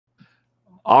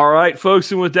All right,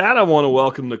 folks, and with that, I want to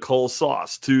welcome Nicole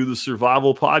Sauce to the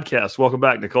Survival Podcast. Welcome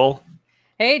back, Nicole.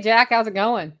 Hey, Jack, how's it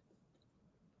going?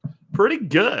 Pretty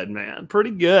good, man.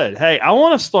 Pretty good. Hey, I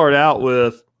want to start out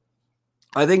with,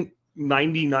 I think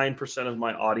 99% of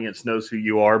my audience knows who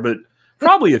you are, but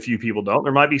probably a few people don't.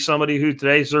 There might be somebody who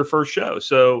today's their first show.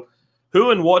 So who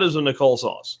and what is a Nicole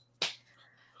Sauce?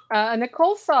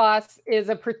 Nicole Sauce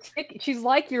is she's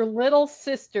like your little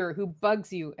sister who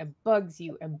bugs you and bugs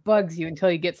you and bugs you until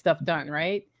you get stuff done,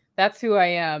 right? That's who I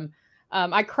am.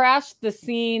 I crashed the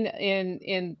scene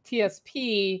in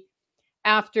TSP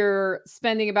after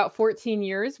spending about 14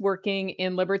 years working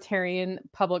in libertarian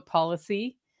public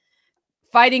policy,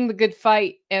 fighting the good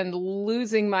fight and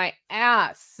losing my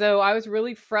ass. So I was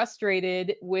really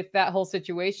frustrated with that whole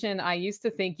situation. I used to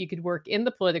think you could work in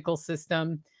the political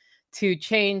system to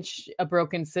change a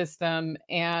broken system.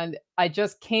 And I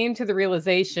just came to the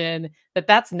realization that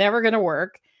that's never going to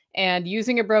work. And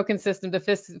using a broken system to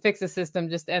fix a system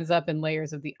just ends up in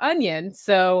layers of the onion.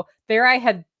 So there I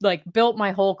had like built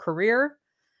my whole career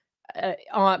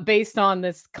based on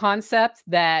this concept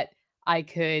that I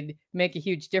could make a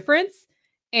huge difference,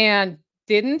 and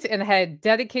didn't, and had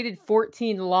dedicated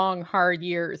 14 long, hard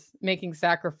years making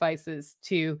sacrifices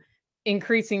to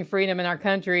increasing freedom in our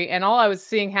country. And all I was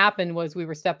seeing happen was we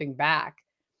were stepping back.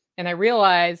 And I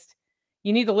realized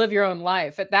you need to live your own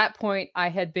life. At that point, I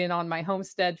had been on my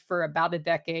homestead for about a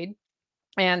decade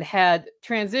and had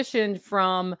transitioned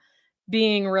from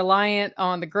being reliant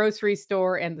on the grocery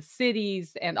store and the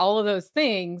cities and all of those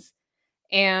things,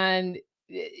 and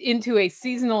into a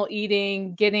seasonal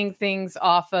eating, getting things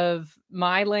off of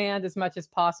my land as much as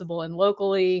possible and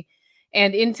locally,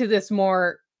 and into this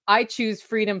more, I choose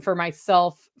freedom for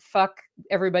myself, fuck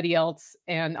everybody else,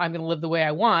 and I'm going to live the way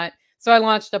I want. So I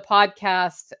launched a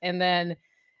podcast, and then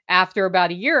after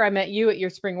about a year, I met you at your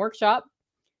spring workshop.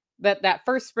 That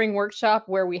first spring workshop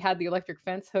where we had the electric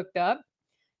fence hooked up,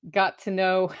 got to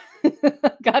know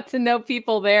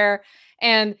people there,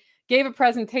 and gave a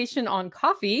presentation on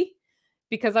coffee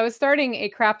because I was starting a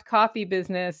craft coffee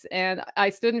business, and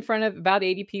I stood in front of about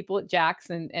 80 people at Jack's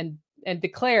and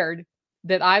declared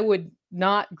that I would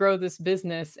not grow this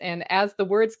business. And as the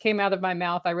words came out of my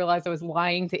mouth, I realized I was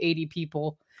lying to 80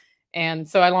 people. And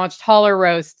so I launched Holler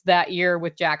Roast that year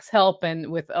with Jack's help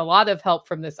and with a lot of help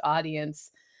from this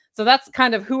audience. So that's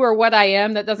kind of who or what I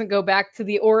am. That doesn't go back to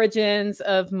the origins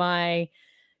of my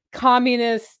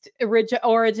communist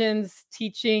origins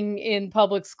teaching in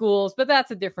public schools, but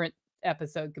that's a different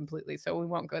episode completely. So we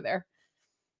won't go there.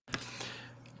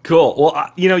 Cool.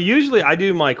 Well, usually I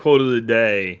do my quote of the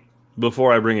day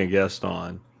before I bring a guest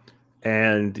on,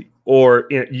 or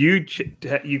you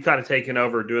kind of taken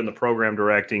over doing the program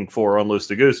directing for Unloose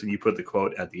the Goose, and you put the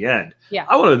quote at the end. Yeah,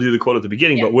 I want to do the quote at the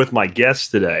beginning, but with my guest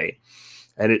today,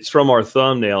 and it's from our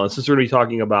thumbnail. And since we're going to be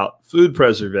talking about food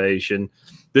preservation,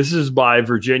 this is by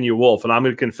Virginia Woolf, and I'm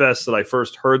going to confess that I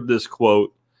first heard this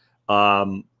quote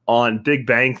on Big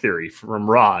Bang Theory from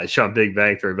Raj on Big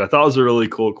Bang Theory, but I thought it was a really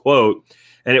cool quote,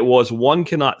 and it was, "One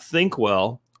cannot think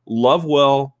well, love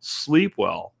well, sleep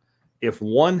well, if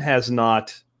one has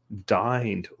not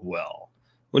dined well."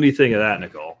 What do you think of that,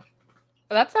 Nicole?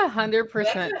 That's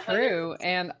 100% true.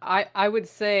 And I would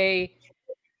say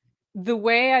the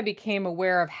way I became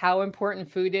aware of how important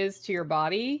food is to your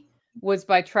body was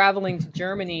by traveling to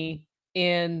Germany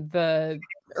in the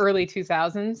early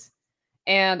 2000s.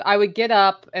 And I would get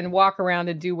up and walk around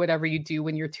and do whatever you do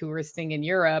when you're touristing in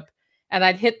Europe. And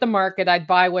I'd hit the market, I'd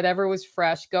buy whatever was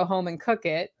fresh, go home and cook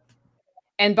it.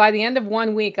 And by the end of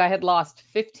 1 week, I had lost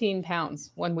 15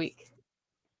 pounds 1 week.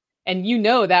 And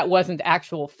that wasn't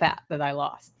actual fat that I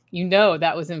lost.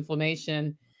 That was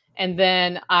inflammation. And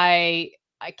then I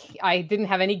didn't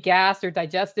have any gas or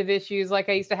digestive issues like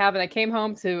I used to have. And I came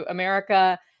home to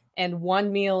America, and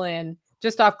one meal in,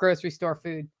 just off grocery store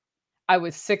food, I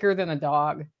was sicker than a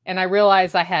dog. And I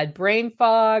realized I had brain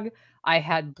fog, I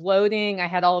had bloating, I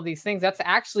had all of these things. That's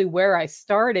actually where I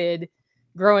started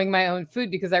growing my own food,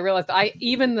 because I realized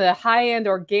even the high-end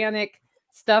organic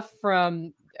stuff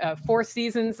from Four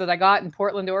Seasons that I got in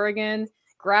Portland, Oregon,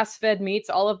 grass-fed meats,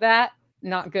 all of that,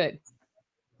 not good.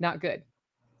 Not good.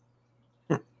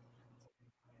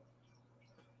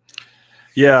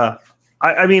 Yeah.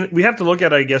 I mean, we have to look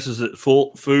at it, I guess, is that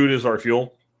food is our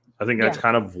fuel. I think that's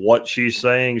kind of what she's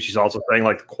saying. She's also saying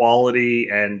like the quality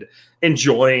and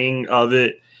enjoying of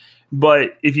it.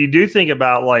 But if you do think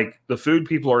about like the food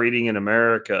people are eating in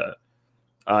America,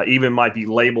 even might be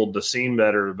labeled to seem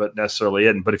better, but necessarily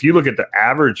isn't. But if you look at the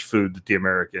average food that the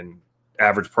American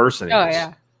average person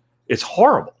eats, it's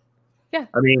horrible. Yeah.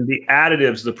 I mean, the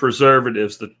additives, the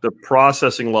preservatives, the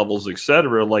processing levels, et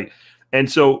cetera.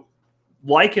 And so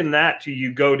liken that to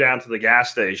you go down to the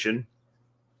gas station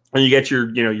and you get your,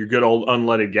 your good old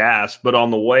unleaded gas, but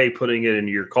on the way putting it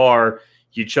into your car,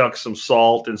 you chuck some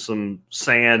salt and some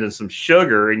sand and some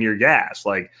sugar in your gas.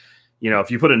 Like,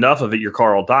 if you put enough of it, your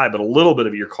car will die, but a little bit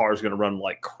of your car is going to run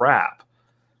like crap.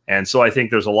 And so I think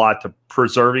there's a lot to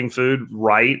preserving food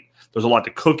right. There's a lot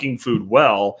to cooking food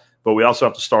well, but we also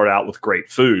have to start out with great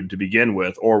food to begin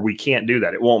with, or we can't do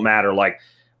that. It won't matter. Like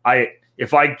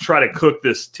if I try to cook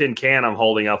this tin can I'm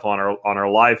holding up on our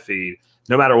live feed,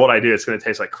 no matter what I do, it's going to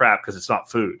taste like crap because it's not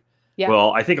food. Yeah.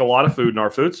 Well, I think a lot of food in our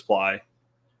food supply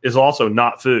is also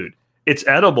not food. It's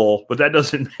edible, but that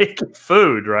doesn't make it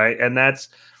food, right? And that's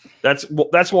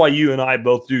why you and I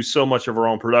both do so much of our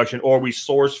own production, or we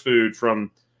source food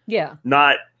from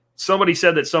not somebody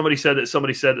said that somebody said that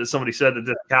somebody said that somebody said that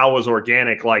this cow was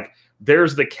organic. Like,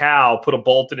 there's the cow, put a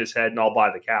bolt in his head and I'll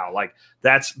buy the cow. Like,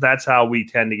 that's how we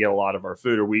tend to get a lot of our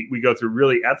food, or we go through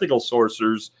really ethical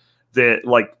sourcers that,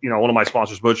 like, one of my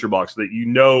sponsors, Butcher Box, that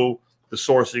the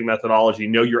sourcing methodology,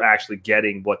 you're actually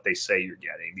getting what they say you're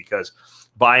getting, because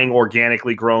buying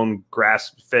organically grown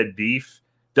grass-fed beef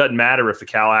doesn't matter if the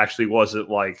cow actually wasn't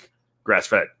like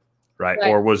grass-fed, right?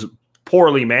 Or was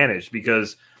poorly managed,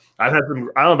 because I've had some,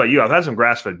 I don't know about you, I've had some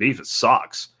grass-fed beef. It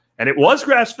sucks. And it was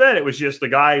grass-fed. It was just the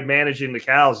guy managing the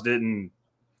cows didn't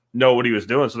know what he was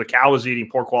doing. So the cow was eating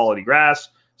poor quality grass.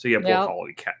 So you have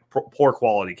poor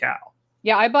quality cow.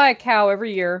 Yeah, I buy a cow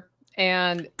every year.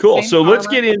 And cool. So let's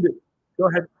get into. Go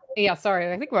ahead. Yeah,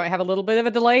 sorry. I think we might have a little bit of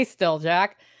a delay still,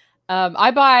 Jack.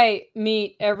 I buy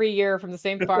meat every year from the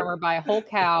same farmer, buy a whole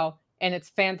cow, and it's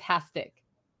fantastic.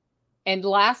 And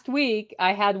last week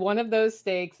I had one of those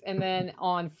steaks, and then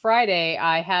on Friday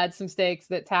I had some steaks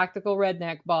that Tactical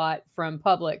Redneck bought from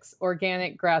Publix,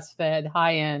 organic, grass-fed,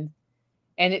 high-end,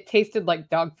 and it tasted like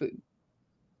dog food.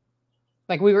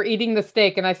 Like, we were eating the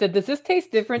steak, and I said, "Does this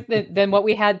taste different than what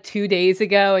we had 2 days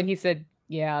ago?" And he said,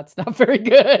 "Yeah, it's not very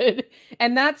good."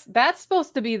 And that's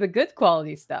supposed to be the good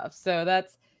quality stuff. So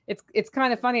it's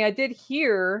kind of funny. I did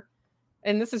hear,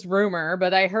 and this is rumor,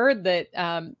 but I heard that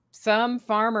some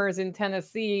farmers in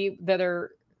Tennessee that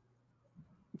are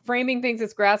framing things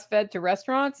as grass-fed to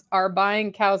restaurants are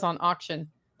buying cows on auction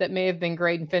that may have been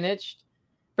grade and finished,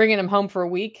 bringing them home for a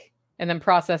week, and then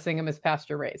processing them as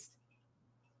pasture raised.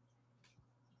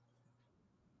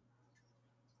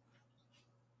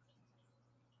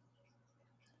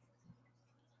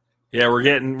 Yeah, we're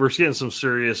getting some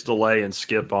serious delay and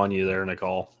skip on you there,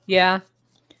 Nicole. Yeah.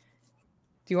 Do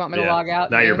you want me to log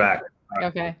out? Now you're back.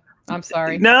 Okay. I'm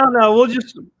sorry. No,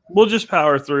 we'll just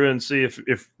power through and see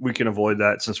if we can avoid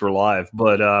that since we're live.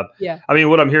 But I mean,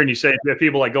 what I'm hearing you say, you have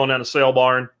people like going down to sale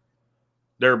barn,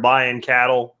 they're buying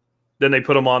cattle, then they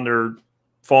put them on their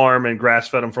farm and grass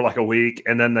fed them for like a week,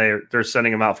 and then they're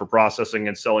sending them out for processing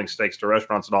and selling steaks to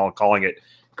restaurants and all, calling it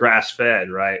grass fed,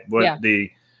 right? But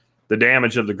the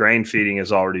damage of the grain feeding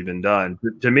has already been done.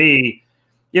 To me,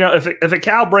 if a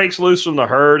cow breaks loose from the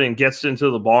herd and gets into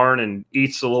the barn and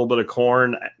eats a little bit of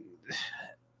corn,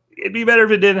 it'd be better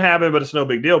if it didn't happen, but it's no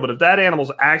big deal. But if that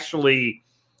animal's actually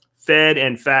fed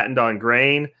and fattened on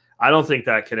grain, I don't think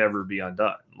that could ever be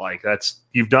undone. Like,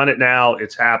 you've done it now.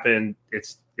 It's happened.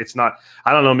 It's not,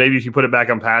 I don't know, maybe if you put it back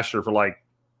on pasture for like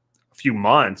a few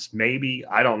months, maybe,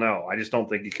 I don't know. I just don't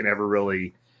think you can ever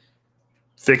really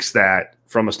fix that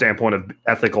from a standpoint of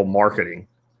ethical marketing.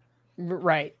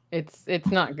 Right. It's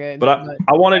not good. But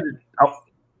I wanted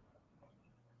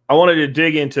to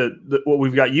dig into what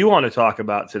we've got you on to talk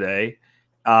about today,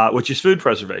 which is food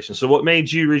preservation. So what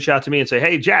made you reach out to me and say,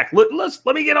 "Hey, Jack, let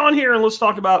me get on here and let's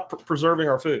talk about preserving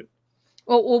our food"?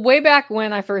 Well, way back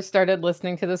when I first started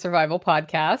listening to the Survival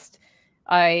Podcast,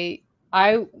 I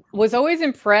was always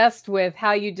impressed with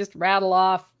how you just rattle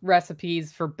off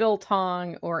recipes for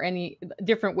biltong or any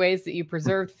different ways that you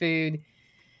preserved food.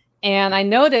 And I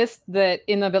noticed that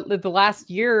in the last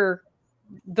year,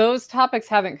 those topics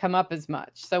haven't come up as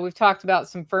much. So we've talked about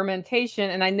some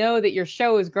fermentation, and I know that your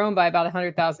show has grown by about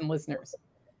 100,000 listeners.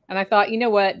 And I thought, you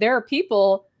know what? There are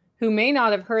people who may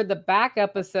not have heard the back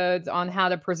episodes on how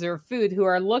to preserve food, who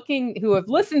have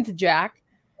listened to Jack,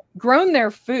 grown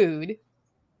their food,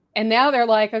 and now they're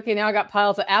like, okay, now I got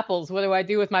piles of apples. What do I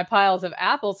do with my piles of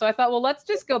apples? So I thought, well, let's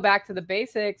just go back to the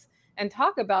basics and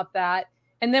talk about that.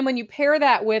 And then when you pair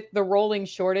that with the rolling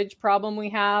shortage problem we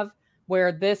have,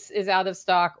 where this is out of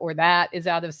stock or that is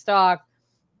out of stock,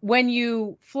 when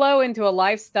you flow into a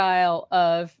lifestyle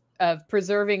of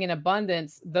preserving in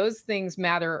abundance, those things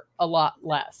matter a lot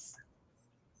less.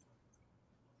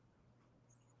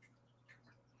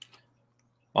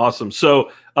 Awesome.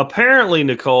 So apparently,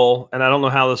 Nicole, and I don't know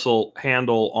how this will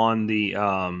handle on the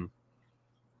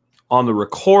on the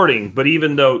recording, but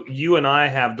even though you and I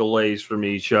have delays from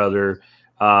each other,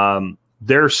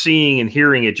 they're seeing and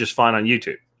hearing it just fine on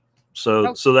YouTube.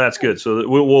 So that's good. So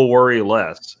we'll worry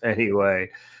less anyway.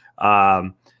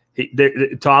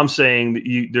 Tom's saying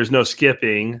that there's no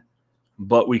skipping,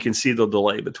 but we can see the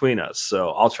delay between us. So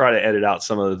I'll try to edit out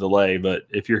some of the delay. But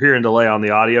if you're hearing delay on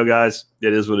the audio, guys,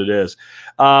 it is what it is.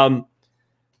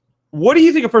 What do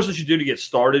you think a person should do to get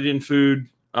started in food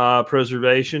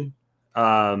preservation?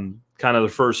 Kind of the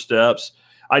first steps.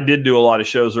 I did do a lot of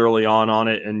shows early on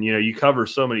it, and you cover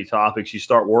so many topics. You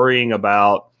start worrying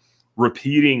about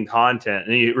repeating content,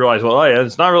 and you realize, well, oh yeah,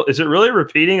 it's not real. Is it really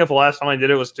repeating if the last time I did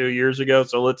it was 2 years ago?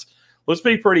 So let's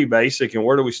be pretty basic. And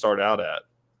where do we start out at?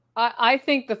 I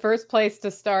think the first place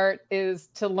to start is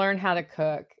to learn how to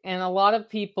cook. And a lot of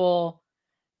people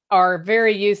are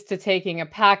very used to taking a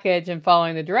package and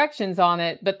following the directions on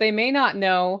it, but they may not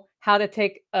know how to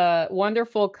take a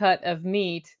wonderful cut of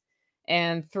meat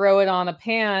and throw it on a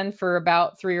pan for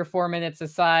about 3 or 4 minutes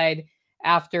aside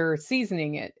after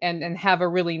seasoning it and have a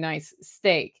really nice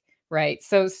steak, right?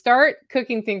 So start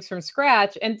cooking things from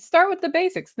scratch and start with the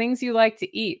basics, things you like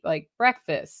to eat, like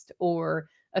breakfast or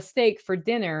a steak for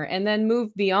dinner, and then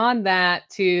move beyond that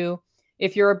to,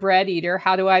 if you're a bread eater,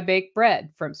 how do I bake bread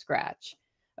from scratch?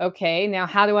 Okay, now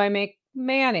how do I make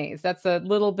mayonnaise? That's a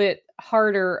little bit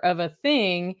harder of a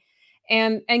thing,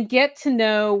 and get to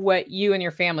know what you and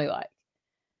your family like.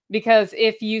 Because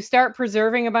if you start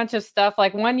preserving a bunch of stuff,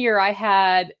 like one year I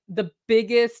had the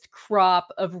biggest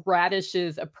crop of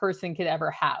radishes a person could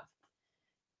ever have.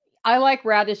 I like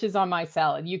radishes on my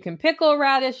salad. You can pickle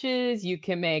radishes, you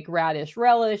can make radish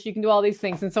relish, you can do all these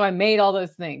things. And so I made all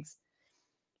those things.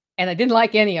 And I didn't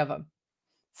like any of them.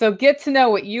 So get to know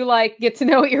what you like, get to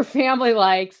know what your family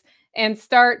likes, and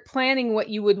start planning what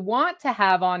you would want to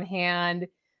have on hand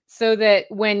so that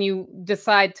when you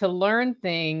decide to learn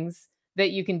things,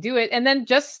 that you can do it. And then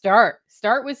just start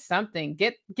with something.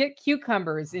 Get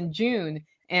cucumbers in June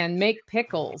and make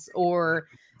pickles. Or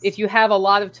if you have a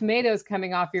lot of tomatoes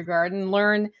coming off your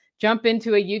garden, jump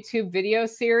into a YouTube video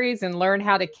series and learn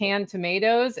how to can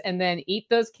tomatoes, and then eat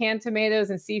those canned tomatoes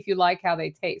and see if you like how they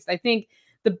taste. I think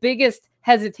the biggest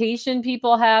hesitation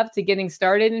people have to getting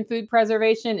started in food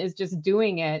preservation is just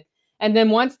doing it. And then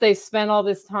once they spend all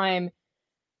this time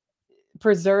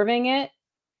preserving it,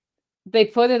 they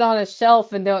put it on a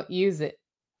shelf and don't use it.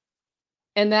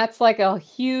 And that's like a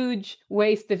huge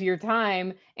waste of your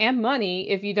time and money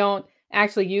if you don't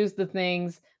actually use the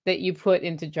things that you put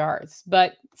into jars.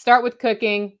 But start with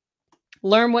cooking,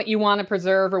 learn what you want to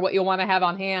preserve or what you want to have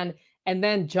on hand, and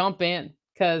then jump in,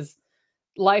 because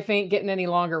life ain't getting any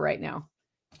longer right now.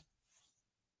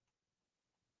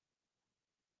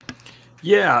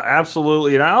 Yeah,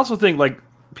 absolutely. And I also think, like,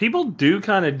 people do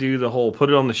kind of do the whole put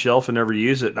it on the shelf and never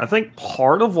use it. And I think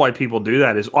part of why people do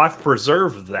that is, I've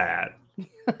preserved that,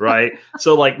 right?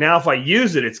 So like now if I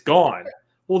use it, it's gone.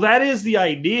 Well, that is the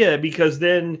idea, because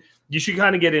then you should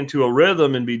kind of get into a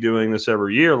rhythm and be doing this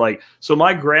every year. Like, so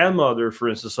my grandmother, for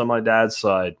instance, on my dad's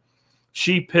side,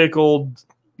 she pickled,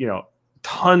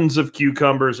 tons of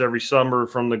cucumbers every summer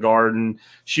from the garden.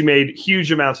 She made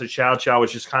huge amounts of chow chow,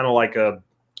 which is kind of like a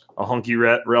hunky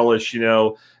relish,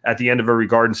 at the end of every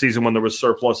garden season when there was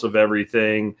surplus of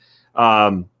everything.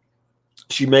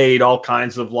 She made all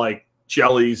kinds of like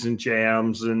jellies and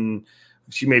jams, and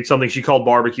she made something she called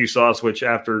barbecue sauce, which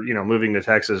after, moving to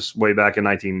Texas way back in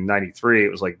 1993,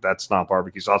 it was like, that's not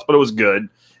barbecue sauce, but it was good.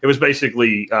 It was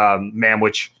basically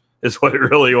manwich is what it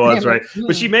really was, right?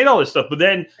 But she made all this stuff. But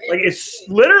then, like, it's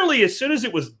literally as soon as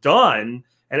it was done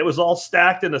and it was all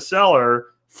stacked in the cellar,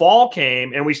 fall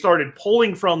came and we started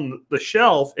pulling from the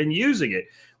shelf and using it.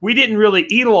 We didn't really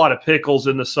eat a lot of pickles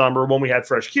in the summer when we had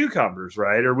fresh cucumbers,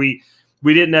 right? Or we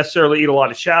didn't necessarily eat a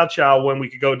lot of chow chow when we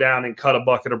could go down and cut a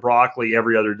bucket of broccoli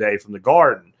every other day from the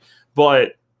garden.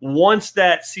 But once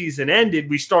that season ended,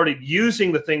 we started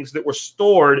using the things that were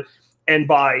stored. And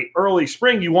by early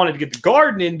spring, you wanted to get the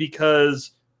garden in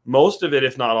because most of it,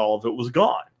 if not all of it, was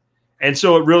gone. And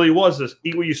so it really was this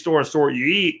eat what you store and store what you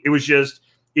eat. It was just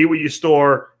eat what you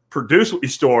store, produce what you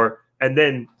store, and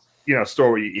then,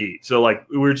 store what you eat. So like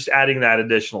we were just adding that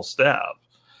additional step.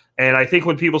 And I think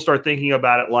when people start thinking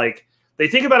about it, like they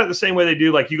think about it the same way they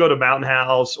do, like you go to Mountain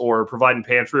House or Providing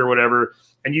Pantry or whatever,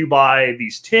 and you buy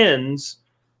these tins,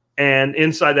 and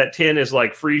inside that tin is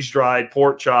like freeze-dried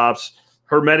pork chops,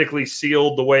 hermetically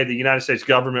sealed the way the United States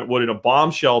government would in a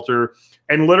bomb shelter.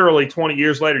 And literally 20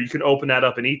 years later, you can open that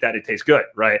up and eat that. It tastes good,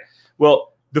 right?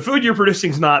 Well, the food you're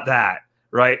producing is not that,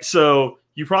 right? So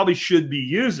you probably should be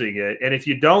using it. And if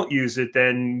you don't use it,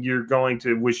 then you're going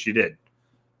to wish you did.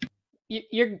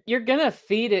 You're going to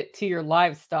feed it to your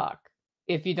livestock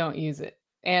if you don't use it.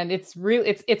 And it's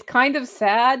kind of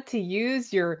sad to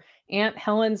use your Aunt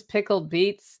Helen's pickled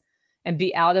beets and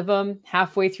be out of them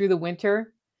halfway through the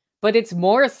winter. But it's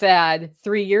more sad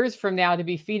 3 years from now to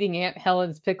be feeding Aunt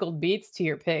Helen's pickled beets to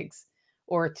your pigs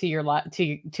or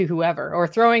to whoever, or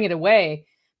throwing it away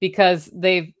because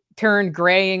they've turned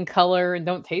gray in color and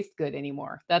don't taste good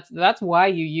anymore. That's why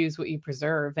you use what you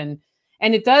preserve. And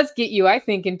it does get you, I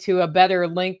think, into a better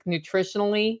link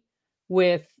nutritionally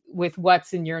with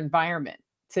what's in your environment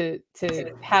to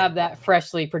have that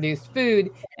freshly produced food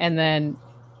and then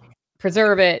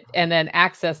preserve it and then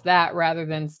access that rather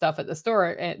than stuff at the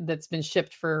store that's been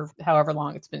shipped for however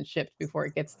long it's been shipped before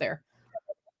it gets there.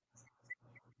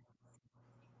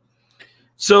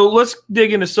 So let's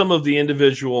dig into some of the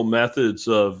individual methods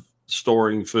of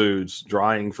storing foods,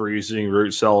 drying, freezing,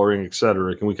 root cellaring, et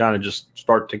cetera. Can we kind of just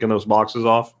start ticking those boxes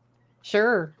off?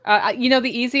 Sure. The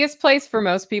easiest place for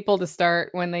most people to start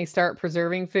when they start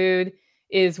preserving food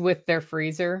is with their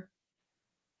freezer.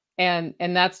 And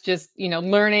that's just,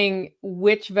 learning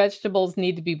which vegetables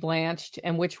need to be blanched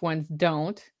and which ones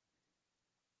don't,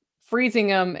 freezing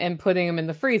them and putting them in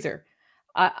the freezer.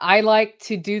 I like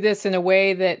to do this in a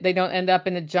way that they don't end up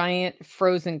in a giant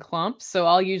frozen clump. So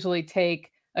I'll usually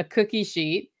take a cookie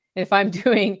sheet. If I'm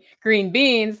doing green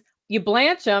beans, you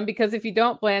blanch them, because if you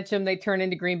don't blanch them, they turn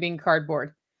into green bean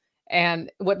cardboard.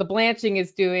 And what the blanching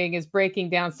is doing is breaking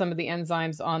down some of the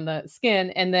enzymes on the skin.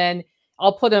 And then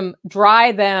I'll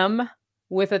dry them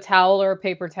with a towel or a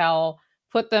paper towel,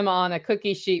 put them on a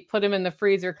cookie sheet, put them in the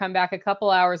freezer, come back a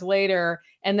couple hours later,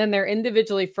 and then they're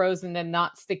individually frozen and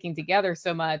not sticking together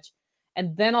so much.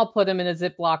 And then I'll put them in a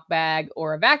Ziploc bag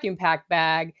or a vacuum pack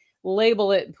bag,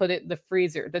 label it, and put it in the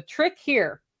freezer. The trick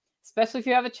here, especially if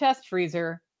you have a chest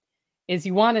freezer, is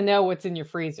you want to know what's in your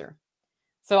freezer.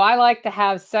 So I like to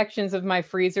have sections of my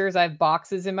freezers. I have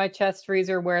boxes in my chest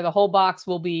freezer where the whole box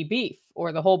will be beef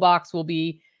or the whole box will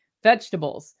be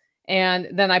vegetables. And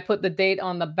then I put the date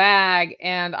on the bag,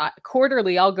 and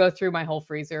quarterly I'll go through my whole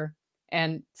freezer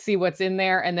and see what's in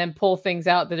there and then pull things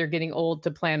out that are getting old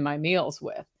to plan my meals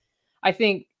with. I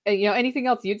think, anything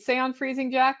else you'd say on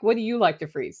freezing, Jack? What do you like to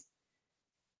freeze?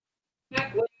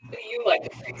 Jack, what do you like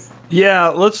to freeze? Yeah,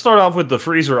 let's start off with the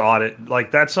freezer audit. Like,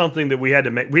 that's something that we had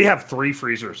to make. We have 3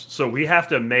 freezers, so we have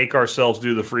to make ourselves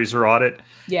do the freezer audit.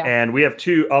 Yeah. And we have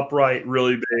 2 upright,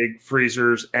 really big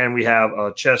freezers, and we have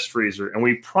a chest freezer. And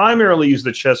we primarily use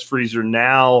the chest freezer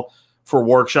now for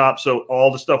workshops. So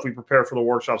all the stuff we prepare for the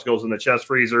workshops goes in the chest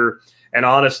freezer. And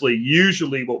honestly,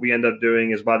 usually what we end up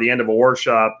doing is by the end of a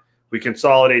workshop, we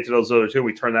consolidate to those other 2.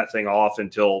 We turn that thing off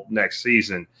until next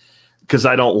season, because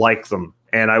I don't like them.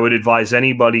 And I would advise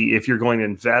anybody, if you're going to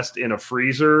invest in a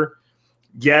freezer,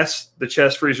 yes, the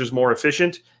chest freezer is more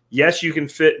efficient. Yes, you can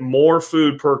fit more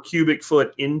food per cubic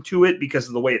foot into it because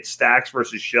of the way it stacks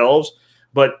versus shelves.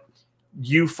 But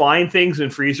you find things in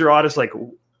freezer audits like,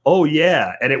 oh,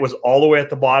 yeah. And it was all the way at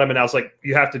the bottom. And I was like,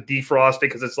 you have to defrost it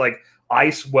because it's like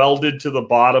ice welded to the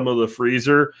bottom of the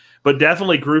freezer. But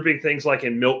definitely grouping things like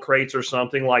in milk crates or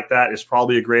something like that is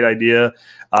probably a great idea.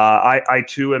 I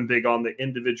too am big on the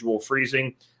individual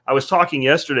freezing. I was talking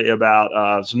yesterday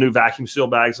about some new vacuum seal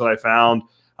bags that I found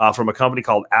from a company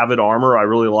called Avid Armor. I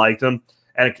really liked them.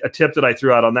 And a tip that I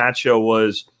threw out on that show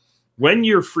was, when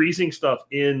you're freezing stuff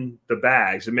in the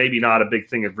bags, and maybe not a big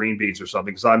thing of green beans or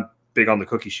something, because I'm big on the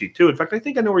cookie sheet too. In fact, I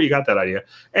think I know where you got that idea.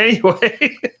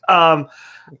 Anyway,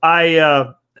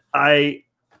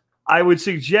 I would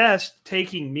suggest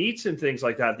taking meats and things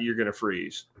like that you're going to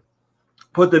freeze,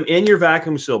 put them in your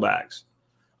vacuum seal bags,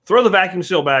 throw the vacuum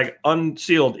seal bag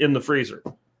unsealed in the freezer,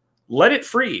 let it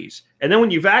freeze. And then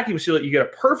when you vacuum seal it, you get a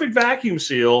perfect vacuum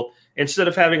seal instead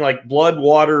of having like blood,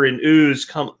 water, and ooze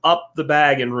come up the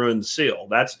bag and ruin the seal.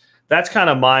 That's kind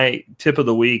of my tip of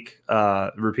the week,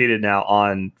 repeated now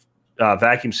on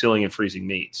vacuum sealing and freezing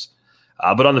meats.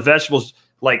 But on the vegetables,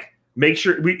 like, make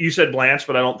sure you said blanch,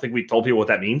 but I don't think we told people what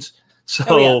that means.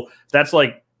 So that's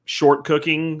like short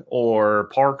cooking or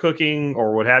par cooking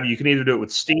or what have you. You can either do it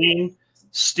with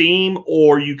steam,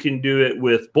 or you can do it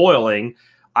with boiling.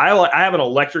 I have an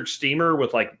electric steamer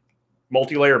with like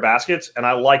multi-layer baskets, and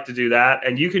I like to do that.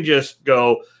 And you can just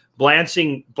go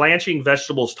blanching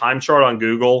vegetables time chart on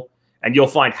Google, and you'll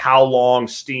find how long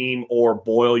steam or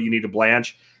boil you need to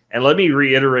blanch. And let me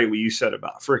reiterate what you said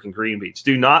about freaking green beans.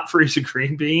 Do not freeze a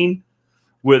green bean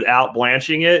without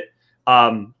blanching it.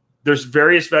 There's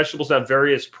various vegetables that have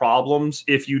various problems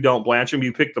if you don't blanch them.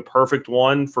 You pick the perfect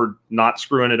one for not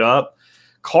screwing it up.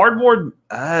 Cardboard,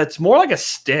 it's more like a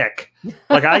stick.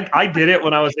 Like I did it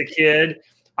when I was a kid.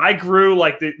 I grew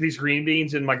like these green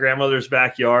beans in my grandmother's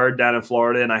backyard down in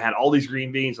Florida, and I had all these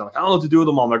green beans. I'm like, I don't know what to do with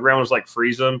them all. My grandma was like,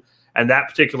 freeze them. And that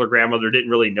particular grandmother didn't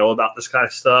really know about this kind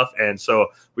of stuff. And so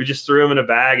we just threw them in a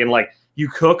bag, and like you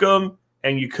cook them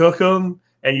and you cook them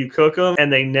and you cook them,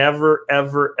 and they never,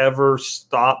 ever, ever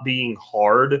stop being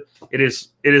hard.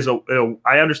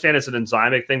 I understand it's an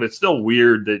enzymic thing, but it's still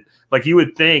weird that like you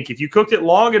would think if you cooked it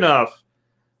long enough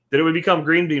that it would become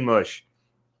green bean mush.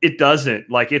 It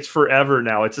doesn't. Like it's forever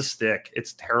now. It's a stick.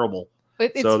 It's terrible.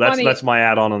 So that's my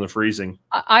add-on the freezing.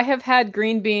 I have had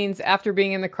green beans after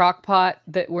being in the crock pot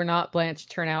that were not blanched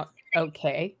turn out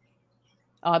okay,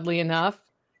 oddly enough.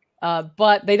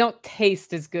 But they don't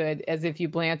taste as good as if you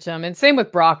blanch them. And same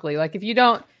with broccoli. Like if you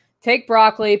don't take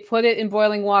broccoli, put it in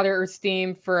boiling water or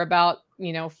steam for about,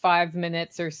 5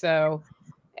 minutes or so,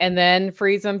 and then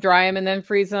freeze them, dry them, and then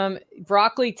freeze them.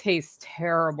 Broccoli tastes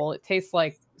terrible. It tastes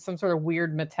like some sort of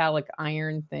weird metallic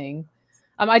iron thing.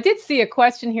 I did see a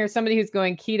question here. Somebody who's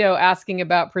going keto asking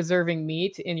about preserving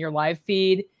meat in your live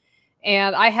feed.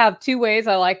 And I have two ways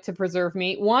I like to preserve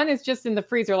meat. One is just in the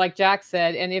freezer, like Jack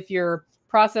said. And if you're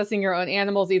processing your own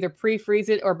animals, either pre-freeze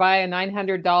it or buy a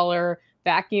 $900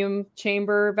 vacuum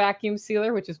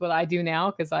sealer, which is what I do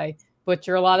now because I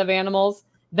butcher a lot of animals.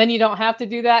 Then you don't have to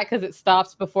do that because it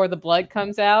stops before the blood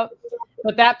comes out.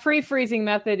 But that pre-freezing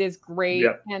method is great.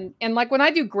 Yeah. And like when I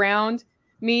do ground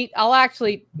meat, I'll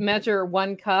actually measure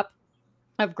 1 cup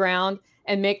of ground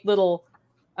and make little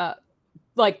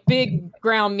like big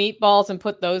ground meatballs and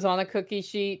put those on a cookie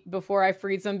sheet before I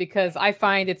freeze them, because I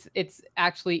find it's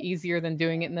actually easier than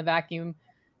doing it in the vacuum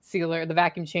sealer, the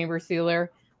vacuum chamber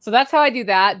sealer. So that's how I do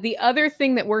that. The other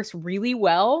thing that works really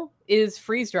well is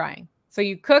freeze drying. So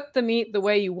you cook the meat the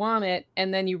way you want it,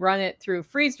 and then you run it through a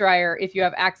freeze dryer if you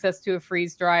have access to a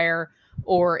freeze dryer,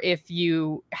 or if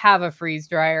you have a freeze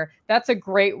dryer. That's a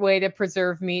great way to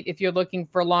preserve meat if you're looking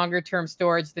for longer term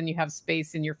storage than you have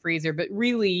space in your freezer. But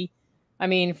really, I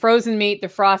mean, frozen meat,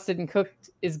 defrosted and cooked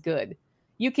is good.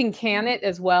 You can can it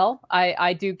as well.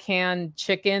 I do can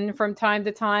chicken from time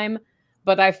to time,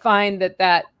 but I find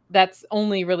that's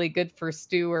only really good for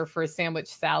stew or for a sandwich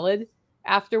salad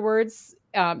afterwards.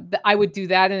 I would do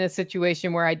that in a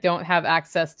situation where I don't have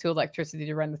access to electricity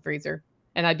to run the freezer,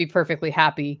 and I'd be perfectly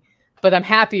happy. But I'm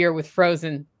happier with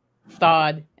frozen,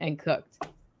 thawed, and cooked.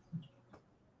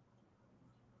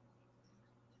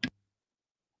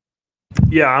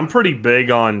 Yeah, I'm pretty big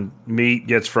on meat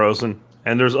gets frozen,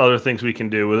 and there's other things we can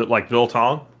do with it, like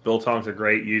biltong. Biltong's a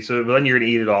great use of it, but then you're going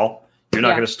to eat it all. You're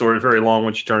not going to store it very long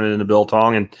once you turn it into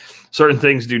biltong, and certain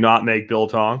things do not make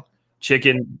biltong.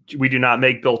 Chicken, we do not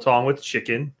make biltong with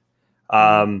chicken.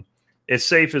 As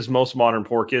safe as most modern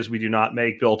pork is, we do not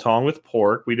make biltong with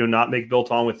pork. We do not make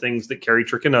biltong with things that carry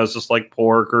trichinosis like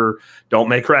pork, or don't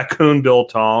make raccoon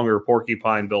biltong or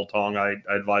porcupine biltong. I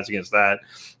advise against that.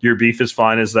 Your beef is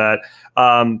fine as that.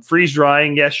 Freeze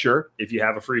drying, yes, sure. If you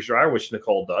have a freeze dryer, which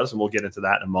Nicole does, and we'll get into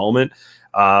that in a moment.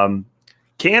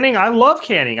 Canning, I love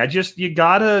canning. You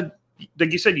gotta,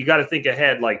 like you said, you gotta think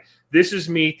ahead. Like this is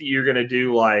meat that you're gonna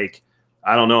do like,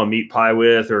 I don't know, a meat pie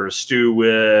with, or a stew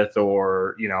with,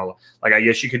 or, like I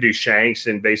guess you could do shanks,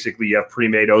 and basically you have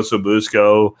pre-made osso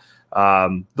busco.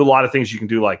 A lot of things you can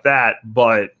do like that,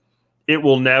 but it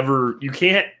will never, you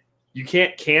can't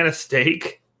can a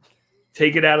steak,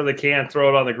 take it out of the can, throw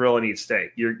it on the grill and eat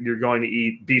steak. You're going to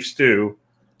eat beef stew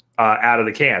out of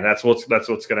the can. That's what's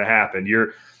going to happen.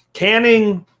 Your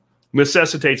canning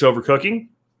necessitates overcooking.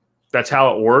 That's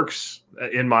how it works,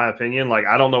 in my opinion. Like,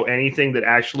 I don't know anything that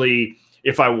actually,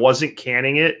 if I wasn't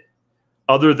canning it,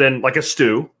 other than like a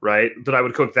stew, right, that I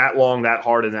would cook that long, that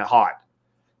hard, and that hot.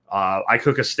 I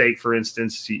cook a steak, for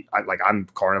instance. I'm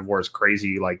carnivore as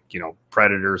crazy, like,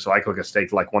 predator. So I cook a steak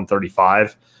to like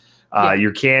 135.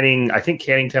 You're canning, I think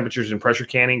canning temperatures and pressure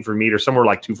canning for meat are somewhere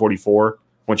like 244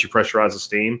 once you pressurize the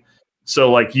steam.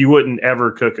 So like you wouldn't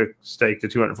ever cook a steak to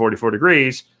 244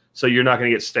 degrees. So you're not going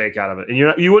to get steak out of it. And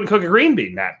you wouldn't cook a green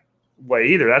bean that way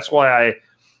either. That's why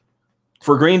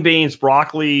for green beans,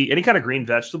 broccoli, any kind of green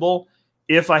vegetable,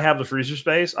 if I have the freezer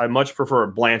space, I much prefer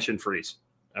blanch and freeze.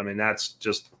 I mean, that's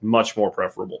just much more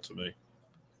preferable to me.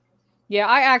 Yeah,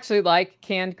 I actually like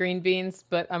canned green beans,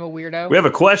 but I'm a weirdo. We have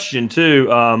a question too.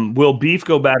 Will beef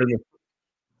go bad in the?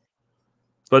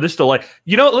 But this delay,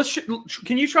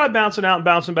 can you try bouncing out and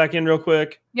bouncing back in real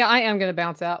quick? Yeah, I am going to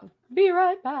bounce out. Be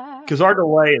right back. Because our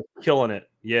delay is killing it.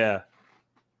 Yeah.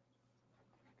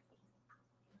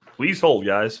 Please hold,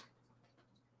 guys.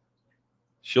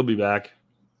 She'll be back.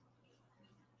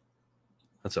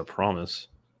 That's a promise.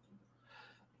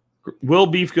 Will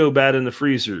beef go bad in the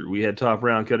freezer? We had Top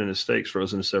Round cut into steaks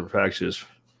frozen in separate packages.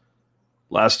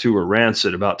 Last two were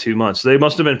rancid, about 2 months. They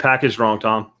must have been packaged wrong,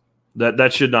 Tom.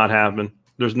 That should not happen.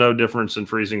 There's no difference in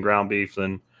freezing ground beef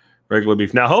than Regular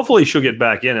beef. Now, hopefully she'll get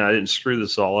back in and I didn't screw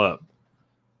this all up.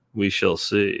 We shall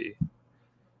see.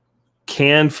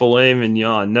 Canned filet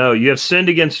mignon. No, you have sinned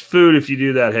against food if you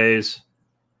do that, Hayes.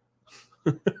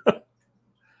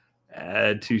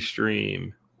 Add to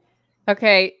stream.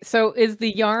 Okay, so is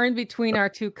the yarn between our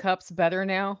two cups better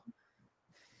now?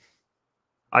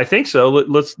 I think so.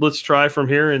 Let's try from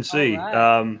here and see.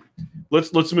 Right.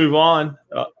 Let's move on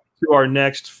to our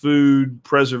next food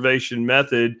preservation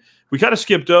method. We kind of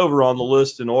skipped over on the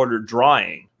list in order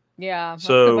drying. Yeah.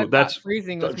 So that's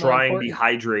freezing, drying,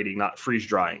 dehydrating, not freeze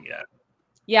drying yet.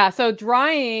 Yeah. So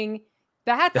drying,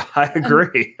 that's I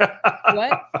agree.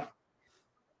 What?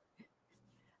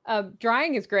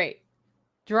 Drying is great.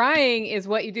 Drying is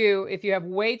what you do if you have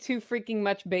way too freaking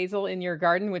much basil in your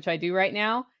garden, which I do right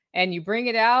now, and you bring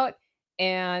it out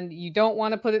and you don't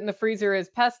want to put it in the freezer as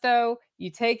pesto. You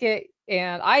take it,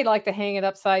 and I like to hang it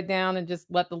upside down and just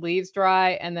let the leaves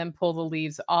dry and then pull the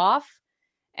leaves off.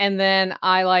 And then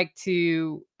I like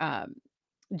to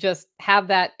just have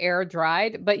that air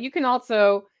dried. But you can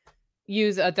also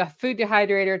use a food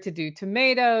dehydrator to do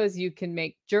tomatoes. You can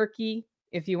make jerky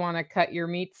if you want to cut your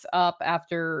meats up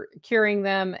after curing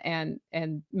them and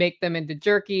make them into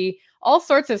jerky. All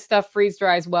sorts of stuff freeze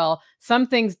dries well. Some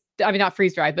things, I mean, not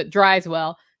freeze dry, but dries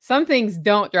well. Some things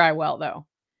don't dry well though.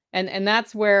 And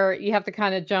that's where you have to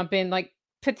kind of jump in, like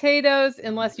potatoes,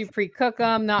 unless you pre-cook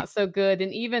them, not so good.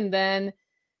 And even then,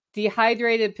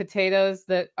 dehydrated potatoes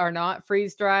that are not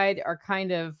freeze dried are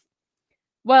kind of,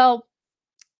 well,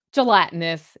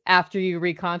 gelatinous after you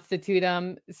reconstitute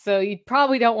them. So you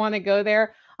probably don't want to go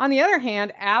there. On the other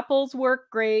hand, apples work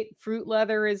great. Fruit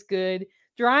leather is good.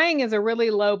 Drying is a really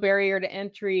low barrier to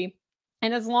entry.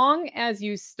 And as long as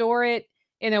you store it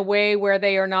in a way where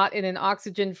they are not in an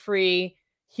oxygen-free,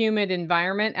 humid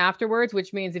environment afterwards,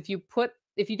 which means if you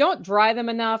don't dry them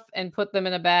enough and put them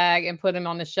in a bag and put them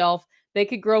on the shelf, they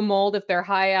could grow mold if they're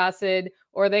high acid,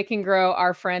 or they can grow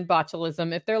our friend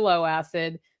botulism if they're low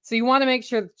acid. So you want to make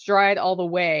sure it's dried all the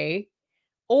way,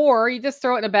 or you just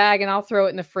throw it in a bag, and I'll throw it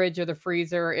in the fridge or the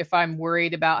freezer if I'm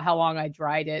worried about how long I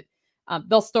dried it.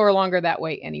 They'll store longer that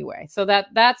way anyway. So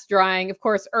that's drying. Of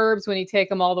course, herbs, when you take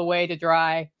them all the way to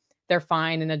dry, they're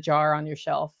fine in a jar on your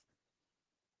shelf.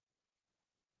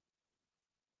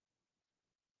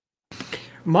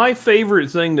 My favorite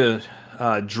thing to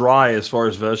dry as far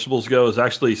as vegetables go is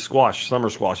actually squash. Summer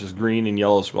squash is green and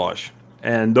yellow squash.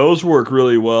 And those work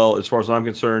really well as far as I'm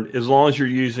concerned, as long as you're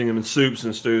using them in soups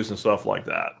and stews and stuff like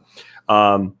that.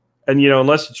 And, you know,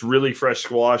 unless it's really fresh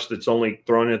squash that's only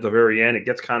thrown in at the very end, it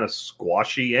gets kind of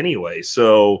squashy anyway.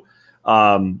 So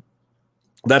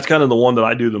that's kind of the one that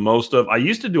I do the most of. I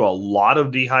used to do a lot of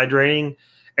dehydrating.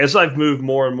 As I've moved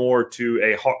more and more to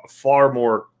a far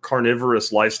more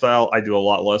carnivorous lifestyle, I do a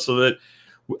lot less of it.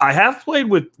 I have played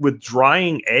with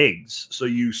drying eggs. So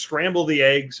you scramble the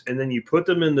eggs and then you put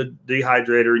them in the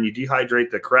dehydrator and you dehydrate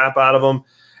the crap out of them.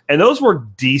 And those work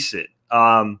decent.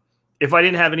 If I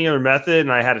didn't have any other method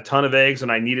and I had a ton of eggs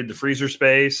and I needed the freezer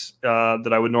space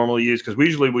that I would normally use, because we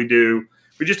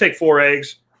just take 4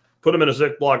 eggs, put them in a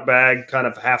Ziploc bag, kind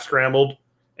of half scrambled,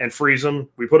 and freeze them.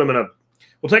 We put them in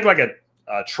we'll take like a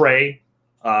tray,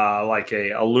 like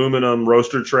a aluminum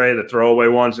roaster tray, the throwaway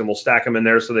ones, and we'll stack them in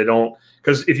there so they don't,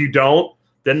 because if you don't,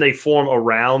 then they form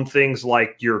around things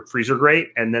like your freezer grate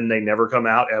and then they never come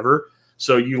out ever.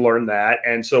 So you learn that.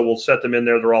 And so we'll set them in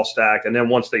there. They're all stacked. And then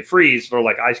once they freeze, they're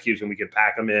like ice cubes and we can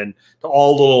pack them in to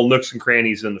all the little nooks and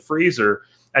crannies in the freezer.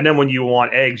 And then when you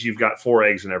want eggs, you've got 4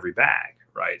 eggs in every bag,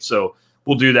 right? So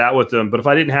we'll do that with them. But if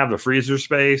I didn't have the freezer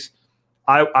space,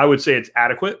 I would say it's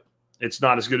adequate. It's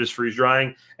not as good as freeze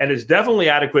drying. And it's definitely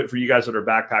adequate for you guys that are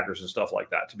backpackers and stuff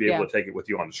like that to be able to take it with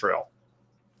you on the trail.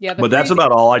 Yeah, but that's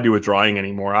about all I do with drying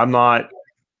anymore. I'm not.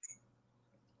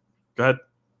 Go ahead.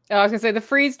 Oh, I was gonna say the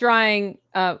freeze drying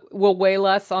will weigh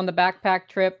less on the backpack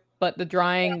trip, but the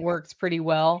drying works pretty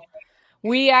well.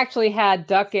 We actually had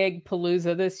duck egg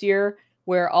palooza this year,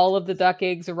 where all of the duck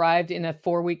eggs arrived in a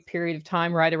 4-week period of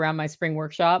time right around my spring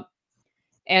workshop.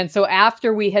 And so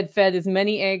after we had fed as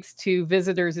many eggs to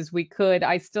visitors as we could,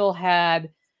 I still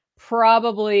had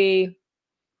probably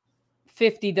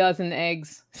 50 dozen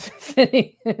eggs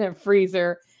sitting in a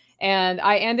freezer. And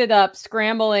I ended up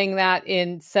scrambling that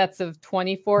in sets of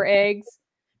 24 eggs,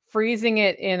 freezing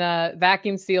it in a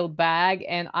vacuum sealed bag.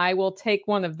 And I will take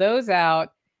one of those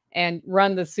out and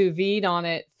run the sous vide on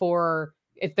it for,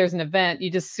 if there's an event,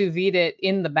 you just sous vide it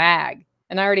in the bag.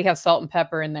 And I already have salt and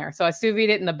pepper in there. So I sous vide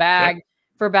it in the bag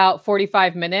for about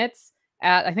 45 minutes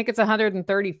at, I think it's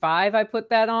 135. I put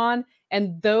that on.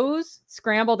 And those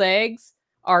scrambled eggs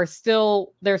are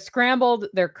still, they're scrambled,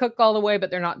 they're cooked all the way, but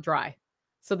they're not dry.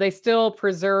 So they still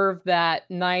preserve that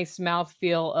nice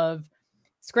mouthfeel of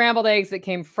scrambled eggs that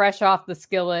came fresh off the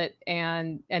skillet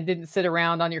and didn't sit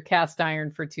around on your cast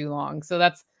iron for too long. So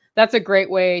that's a great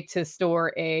way to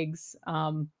store eggs.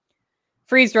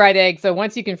 Freeze-dried eggs. So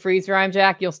once you can freeze dry them,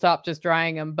 Jack, you'll stop just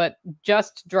drying them. But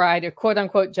just dried, or quote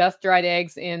unquote, just dried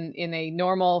eggs in a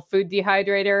normal food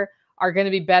dehydrator are going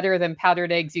to be better than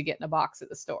powdered eggs you get in a box at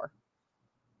the store.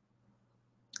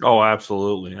 Oh,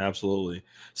 absolutely, absolutely.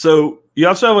 So you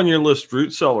also have on your list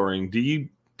root cellaring. Do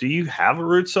you have a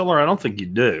root cellar? I don't think you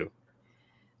do.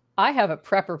 I have a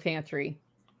prepper pantry.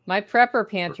 My prepper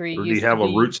pantry. Or do you have a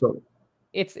root cellar?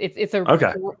 It's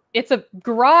a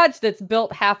garage that's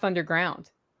built half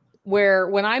underground, where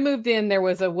when I moved in, there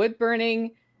was a wood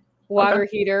burning water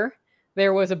heater,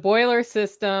 there was a boiler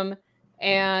system,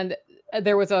 and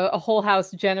there was a whole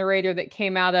house generator that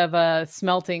came out of a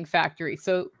smelting factory.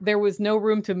 So there was no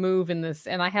room to move in this.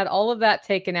 And I had all of that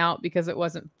taken out because it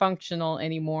wasn't functional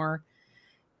anymore,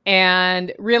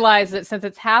 and realized that since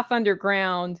it's half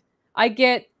underground, I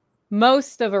get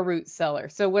most of a root cellar.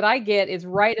 So what I get is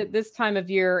right at this time of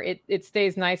year, it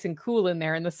stays nice and cool in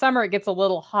there. In the summer, it gets a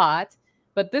little hot,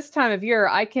 but this time of year,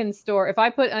 I can store, if I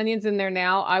put onions in there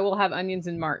now, I will have onions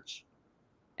in March.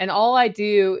 And all I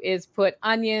do is put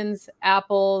onions,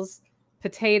 apples,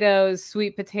 potatoes,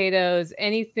 sweet potatoes,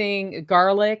 anything,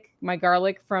 garlic, my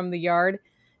garlic from the yard.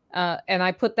 And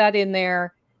I put that in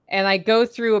there, and I go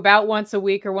through about once a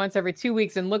week or once every 2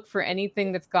 weeks and look for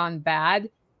anything that's gone bad.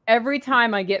 Every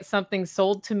time I get something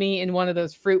sold to me in one of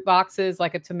those fruit boxes,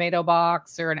 like a tomato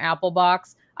box or an apple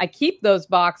box, I keep those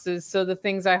boxes so the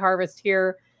things I harvest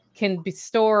here can be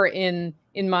stored in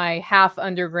my half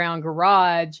underground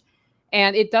garage.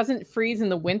 And it doesn't freeze in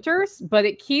the winters, but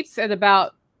it keeps at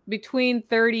about between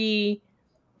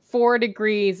 34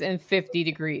 degrees and 50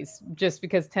 degrees, just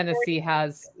because Tennessee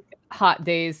has hot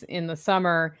days in the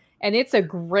summer. And it's a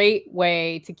great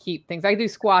way to keep things. I do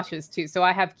squashes too. So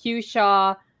I have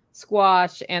Cushaw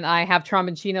squash and I have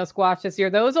Tromboncino squash this year.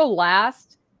 Those will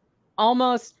last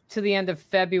almost to the end of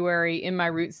February in my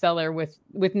root cellar with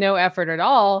no effort at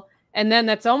all. And then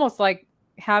that's almost like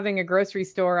having a grocery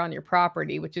store on your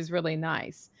property, which is really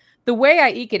nice. The way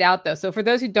I eke it out though, so for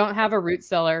those who don't have a root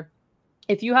cellar,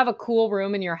 if you have a cool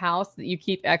room in your house that you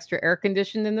keep extra air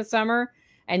conditioned in the summer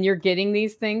and you're getting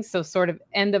these things, so sort of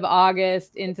end of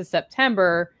August into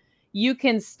September, you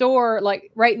can store,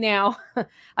 like right now,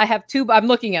 I have I'm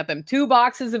looking at them, 2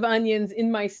 boxes of onions in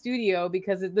my studio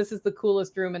because this is the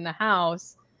coolest room in the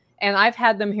house. And I've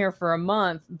had them here for a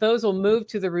month. Those will move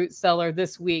to the root cellar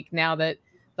this week now that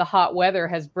the hot weather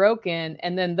has broken.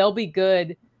 And then they'll be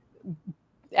good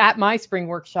at my spring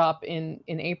workshop in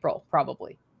April,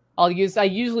 probably. I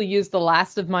usually use the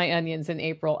last of my onions in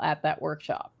April at that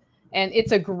workshop. And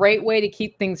it's a great way to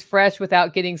keep things fresh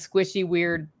without getting squishy,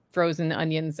 weird frozen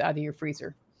onions out of your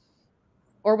freezer,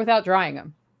 or without drying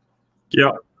them.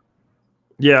 Yeah.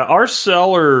 Yeah. Our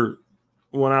cellar,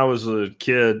 when I was a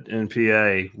kid in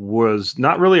PA, was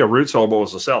not really a root cellar, but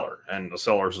was a cellar, and a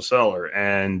cellar is a cellar.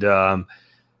 And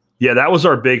yeah, that was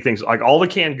our big things. Like all the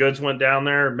canned goods went down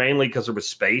there mainly because there was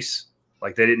space.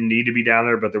 Like they didn't need to be down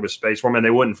there, but there was space for them, and they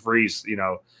wouldn't freeze,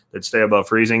 they'd stay above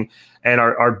freezing. And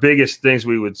our biggest things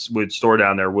we would store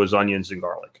down there was onions and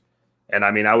garlic. And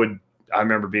I mean, I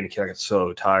remember being a kid, I got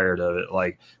so tired of it.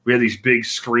 Like we had these big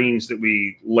screens that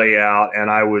we lay out,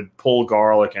 and I would pull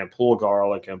garlic and pull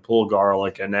garlic and pull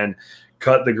garlic, and then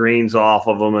cut the greens off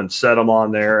of them and set them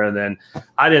on there. And then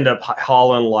I'd end up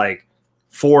hauling like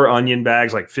 4 onion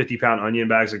bags, like 50-pound onion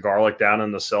bags of garlic down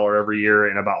in the cellar every year,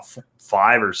 and about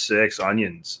 5 or 6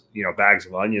 onions, bags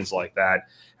of onions like that.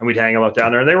 And we'd hang them up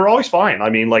down there, and they were always fine. I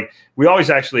mean, like we always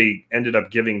actually ended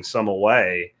up giving some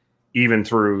away, even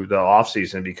through the off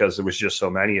season, because there was just so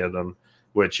many of them,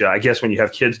 which I guess when you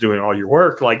have kids doing all your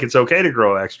work, like it's okay to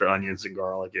grow extra onions and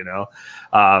garlic,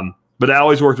 but that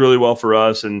always worked really well for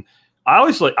us. And I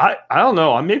always I don't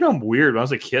know, maybe I'm weird. When I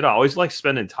was a kid, I always liked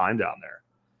spending time down there.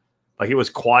 Like it was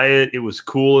quiet. It was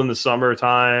cool in the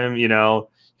summertime,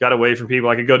 got away from people.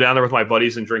 I could go down there with my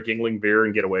buddies and drink Yingling beer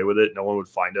and get away with it. No one would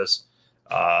find us.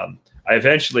 I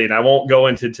eventually, and I won't go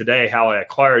into today how I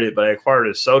acquired it, but I acquired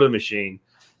a soda machine.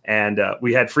 And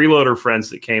we had freeloader friends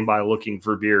that came by looking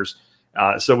for beers.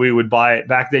 So we would buy it.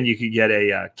 Back then, you could get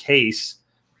a case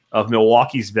of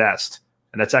Milwaukee's Best.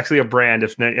 And that's actually a brand,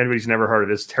 if anybody's never heard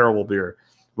of it. It's terrible beer.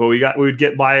 But we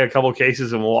would buy a couple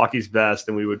cases of Milwaukee's Best,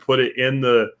 and we would put it in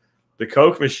the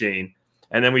Coke machine.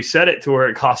 And then we set it to where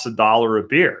it costs $1 a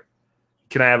beer.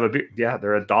 Can I have a beer? Yeah,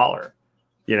 they're $1.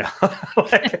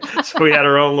 So we had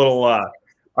our own little,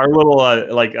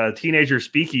 like a teenager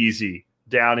speakeasy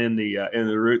down in the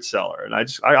root cellar, and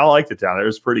I like it down there.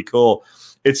 It's pretty cool.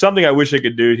 It's something I wish I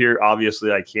could do here.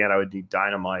 Obviously, I can't. I would need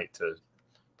dynamite to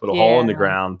put a hole in the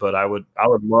ground, but I would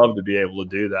love to be able to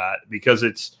do that because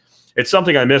it's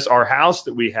something I miss. Our house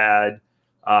that we had,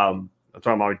 I'm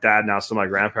talking about my dad now, so my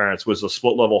grandparents, was a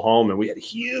split level home, and we had a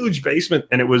huge basement,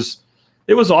 and it was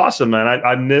awesome, man.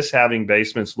 I miss having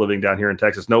basements living down here in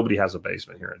Texas. Nobody has a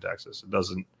basement here in Texas. It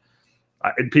doesn't.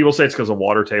 People say it's because of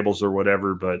water tables or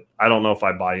whatever, but I don't know if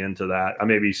I buy into that.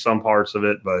 Maybe some parts of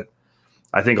it, but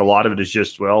I think a lot of it is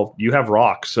just, well, you have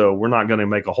rock, so we're not going to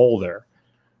make a hole there.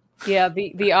 Yeah,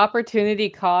 the opportunity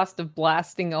cost of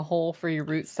blasting a hole for your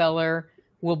root cellar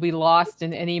will be lost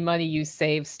in any money you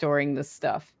save storing this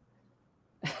stuff.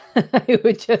 It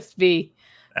would just be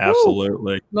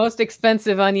absolutely most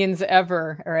expensive onions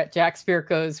ever are at Jack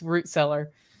Spirko's root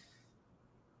cellar.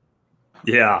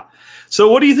 Yeah.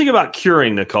 So what do you think about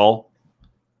curing, Nicole?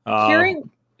 Curing?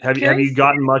 Have you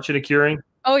gotten much into curing?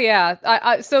 Oh,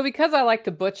 yeah. So because I like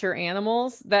to butcher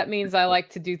animals, that means I like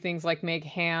to do things like make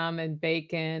ham and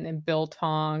bacon and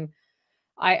biltong,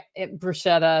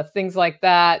 bruschetta, things like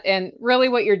that. And really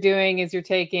what you're doing is you're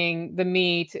taking the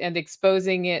meat and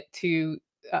exposing it to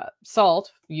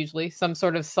salt, usually some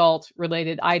sort of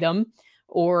salt-related item,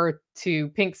 or to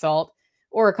pink salt,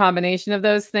 or a combination of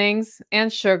those things,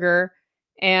 and sugar.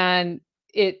 And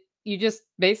you just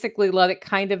basically let it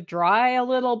kind of dry a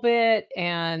little bit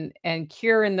and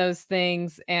cure in those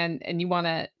things. And you want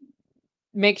to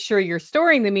make sure you're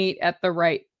storing the meat at the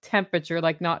right temperature,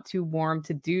 like not too warm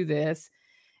to do this.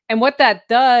 And what that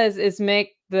does is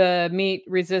make the meat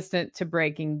resistant to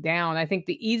breaking down. I think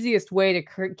the easiest way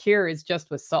to cure is just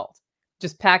with salt.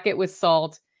 Just pack it with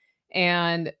salt.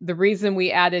 And the reason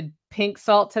we added pink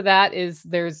salt to that is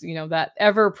there's, that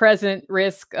ever-present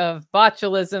risk of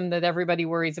botulism that everybody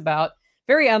worries about.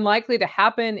 Very unlikely to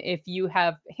happen if you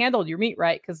have handled your meat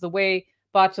right, because the way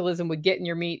botulism would get in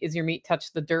your meat is your meat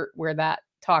touched the dirt where that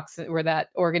toxin, where that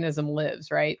organism lives,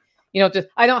 right?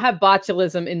 I don't have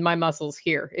botulism in my muscles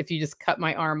here if you just cut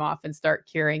my arm off and start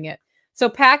curing it. So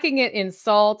packing it in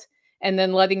salt and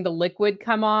then letting the liquid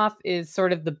come off is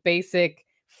sort of the basic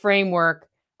framework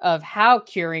of how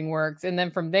curing works. And then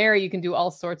from there, you can do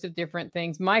all sorts of different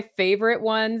things. My favorite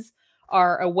ones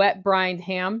are a wet brined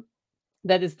ham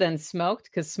that is then smoked,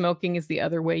 because smoking is the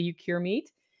other way you cure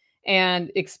meat, and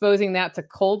exposing that to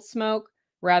cold smoke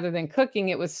rather than cooking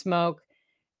it with smoke.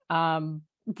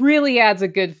 Really adds a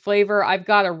good flavor. I've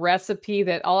got a recipe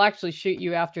that I'll actually shoot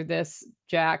you after this,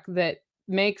 Jack, that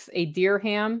makes a deer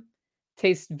ham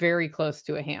taste very close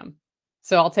to a ham.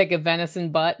 So I'll take a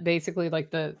venison butt, basically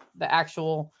like the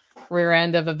actual rear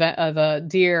end of a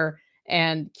deer,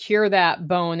 and cure that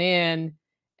bone in.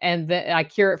 And then I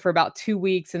cure it for about 2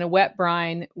 weeks in a wet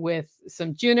brine with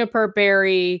some juniper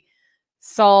berry,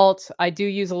 salt. I do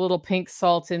use a little pink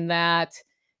salt in that,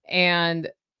 and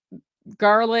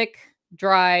garlic,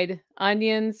 dried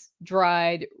onions,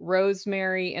 dried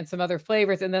rosemary, and some other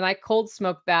flavors. And then I cold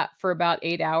smoke that for about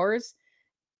 8 hours.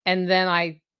 And then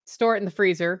I store it in the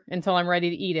freezer until I'm ready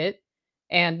to eat it.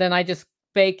 And then I just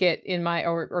bake it in my,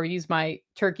 or use my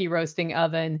turkey roasting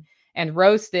oven and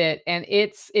roast it. And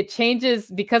it changes,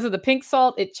 because of the pink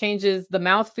salt, it changes the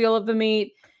mouthfeel of the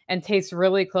meat and tastes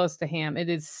really close to ham. It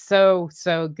is so,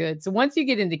 so good. So once you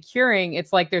get into curing,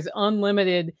 it's like there's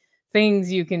unlimited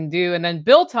things you can do. And then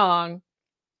biltong,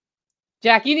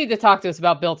 Jack, you need to talk to us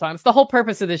about biltong. It's the whole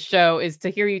purpose of this show, is to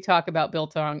hear you talk about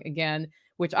biltong again,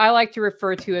 which I like to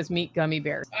refer to as meat gummy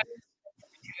bears.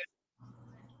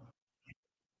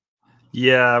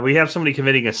 Yeah, we have somebody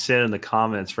committing a sin in the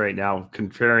comments right now,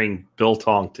 comparing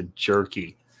biltong to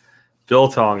jerky.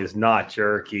 Biltong is not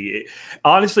jerky.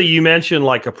 Honestly, you mentioned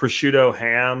like a prosciutto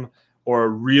ham or a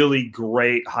really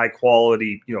great high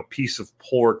quality, piece of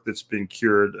pork that's been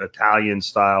cured Italian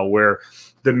style, where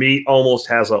the meat almost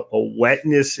has a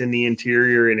wetness in the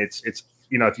interior, and it's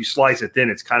if you slice it thin,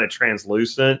 it's kind of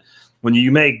translucent. When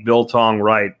you make biltong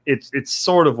right, it's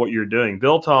sort of what you're doing.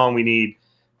 Biltong, we need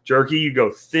jerky. You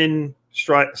go thin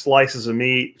slices of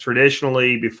meat.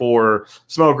 Traditionally, before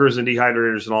smokers and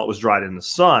dehydrators and all, it was dried in the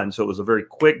sun, so it was a very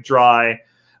quick dry.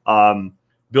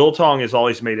 Biltong is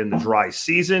always made in the dry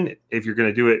season. If you're going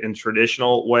to do it in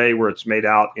traditional way, where it's made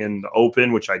out in the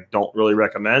open, which I don't really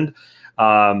recommend,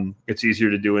 it's easier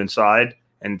to do inside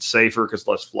and safer because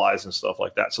less flies and stuff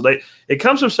like that. So it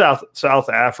comes from South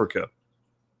Africa.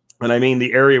 And I mean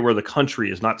the area where the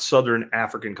country is, not southern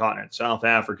African continent, South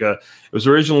Africa. It was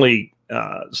originally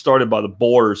started by the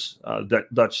Boers,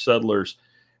 Dutch settlers.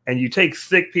 And you take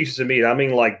thick pieces of meat, I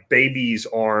mean like baby's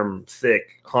arm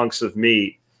thick hunks of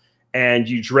meat, and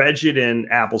you dredge it in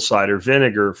apple cider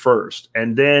vinegar first.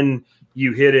 And then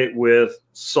you hit it with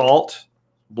salt,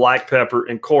 black pepper,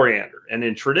 and coriander. And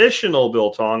in traditional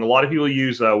biltong, a lot of people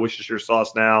use Worcestershire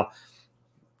sauce now.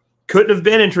 Couldn't have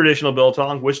been in traditional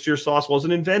biltong. Worcestershire sauce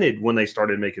wasn't invented when they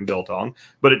started making biltong,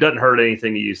 but it doesn't hurt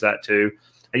anything to use that too.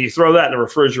 And you throw that in the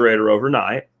refrigerator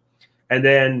overnight. And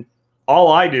then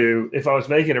all I do, if I was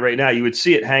making it right now, you would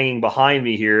see it hanging behind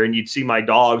me here, and you'd see my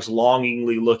dogs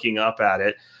longingly looking up at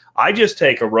it. I just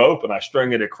take a rope and I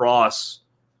string it across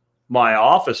my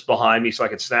office behind me so I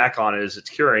can snack on it as it's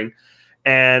curing.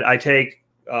 And I take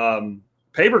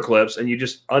paper clips and you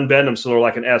just unbend them so they're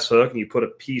like an S hook, and you put a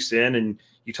piece in and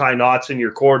you tie knots in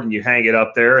your cord and you hang it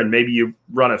up there. And maybe you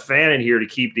run a fan in here to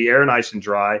keep the air nice and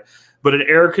dry. But an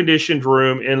air conditioned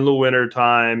room in the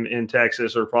wintertime in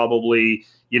Texas, or probably,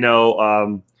 you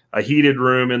know, a heated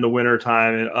room in the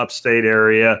wintertime in upstate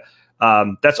area,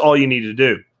 that's all you need to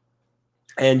do.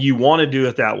 And you want to do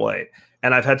it that way.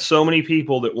 And I've had so many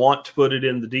people that want to put it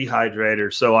in the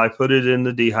dehydrator. So I put it in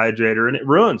the dehydrator and it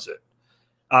ruins it.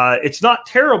 It's not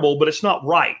terrible, but it's not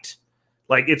right.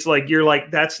 Like, it's like, you're like,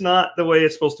 that's not the way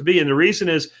it's supposed to be. And the reason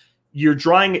is you're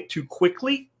drying it too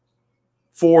quickly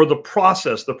for the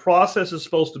process. The process is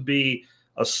supposed to be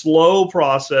a slow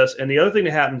process. And the other thing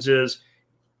that happens is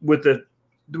with a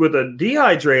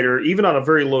dehydrator, even on a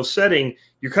very low setting,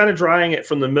 you're kind of drying it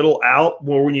from the middle out,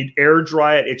 where when you air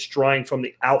dry it, it's drying from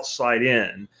the outside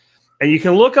in. And you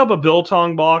can look up a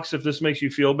biltong box if this makes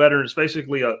you feel better. It's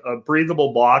basically a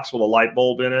breathable box with a light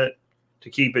bulb in it to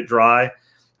keep it dry.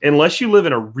 Unless you live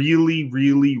in a really,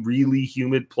 really, really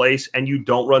humid place and you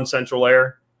don't run central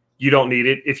air, you don't need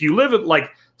it. If you live in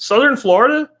like Southern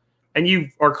Florida and you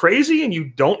are crazy and you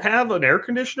don't have an air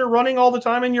conditioner running all the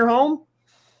time in your home,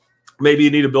 maybe you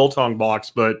need a biltong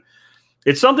box. But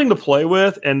it's something to play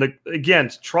with. And again,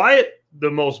 try it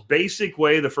the most basic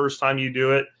way the first time you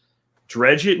do it.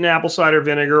 Dredge it in apple cider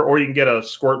vinegar, or you can get a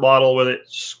squirt bottle with it,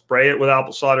 spray it with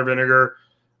apple cider vinegar,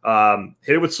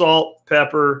 hit it with salt,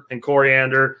 pepper, and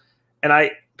coriander.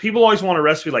 And people always want a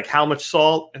recipe like how much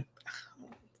salt.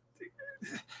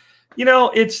 You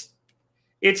know,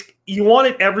 you want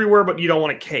it everywhere, but you don't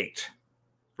want it caked,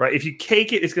 right? If you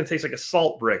cake it, it's going to taste like a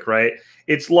salt brick, right?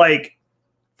 It's like,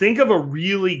 think of a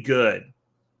really good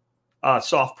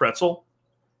soft pretzel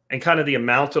and kind of the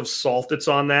amount of salt that's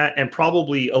on that, and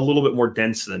probably a little bit more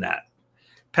dense than that.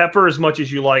 Pepper as much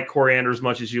as you like, coriander as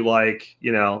much as you like,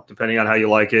 you know, depending on how you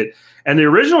like it. And the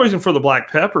original reason for the black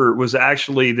pepper was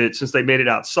actually that since they made it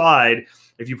outside,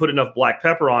 if you put enough black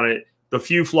pepper on it, the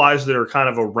few flies that are kind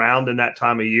of around in that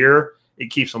time of year, it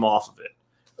keeps them off of it.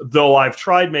 Though I've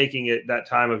tried making it that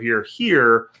time of year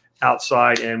here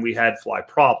outside, and we had fly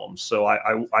problems. So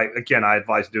I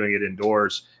advise doing it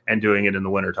indoors and doing it in the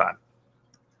wintertime.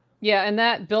 Yeah, and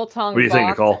that biltong. What do you think,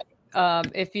 Nicole?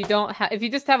 If you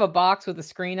just have a box with a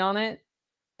screen on it,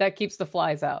 that keeps the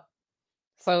flies out.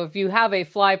 So if you have a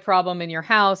fly problem in your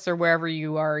house or wherever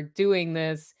you are doing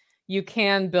this, you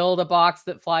can build a box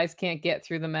that flies can't get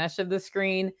through the mesh of the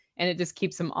screen, and it just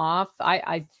keeps them off.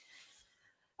 I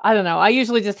don't know. I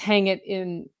usually just hang it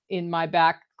in my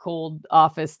back cold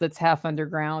office that's half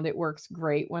underground. It works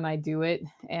great when I do it,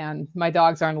 and my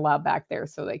dogs aren't allowed back there,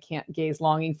 so they can't gaze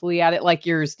longingly at it like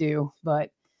yours do.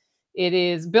 But it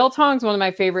is, biltong's one of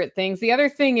my favorite things. The other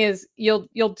thing is you'll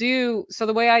do, so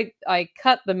the way I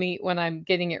cut the meat when I'm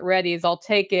getting it ready is I'll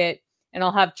take it and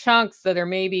I'll have chunks that are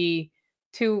maybe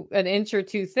an inch or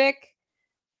two thick,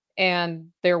 and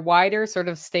they're wider, sort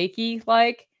of steaky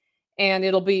like, and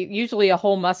it'll be usually a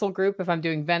whole muscle group if I'm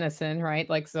doing venison, right?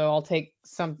 Like, so I'll take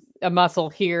a muscle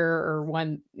here, or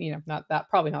one, you know,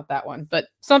 probably not that one, but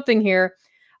something here.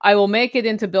 I will make it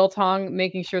into biltong,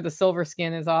 making sure the silver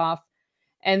skin is off.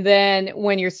 And then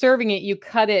when you're serving it, you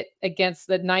cut it against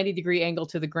the 90-degree angle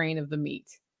to the grain of the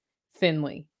meat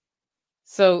thinly.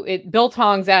 So it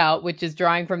biltongs out, which is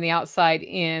drying from the outside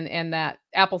in, and that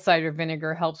apple cider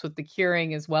vinegar helps with the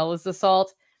curing as well as the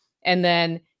salt. And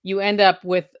then you end up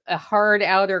with a hard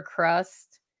outer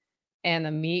crust and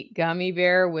a meat gummy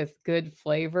bear with good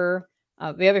flavor.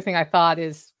 The other thing I thought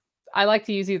is I like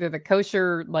to use either the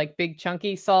kosher, like big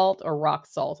chunky salt, or rock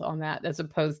salt on that, as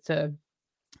opposed to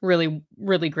really,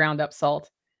 really ground up salt.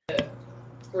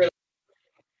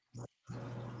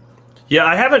 Yeah,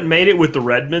 I haven't made it with the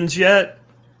Redmonds yet,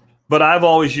 but I've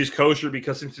always used kosher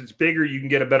because since it's bigger, you can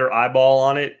get a better eyeball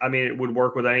on it. I mean, it would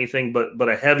work with anything, but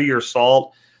a heavier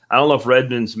salt. I don't know if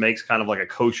Redmonds makes kind of like a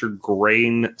kosher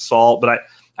grain salt, but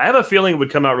I have a feeling it would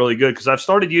come out really good because I've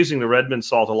started using the Redmond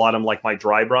salt a lot in like my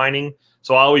dry brining.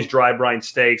 So I always dry brine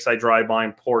steaks, I dry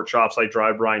brine pork chops, I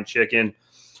dry brine chicken,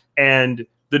 and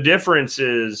the difference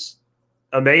is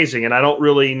amazing. And I don't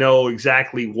really know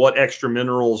exactly what extra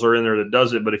minerals are in there that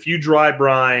does it. But if you dry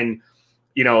brine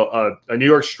you know, a New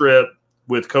York strip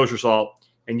with kosher salt,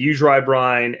 and you dry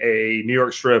brine a New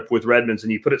York strip with Redmond's,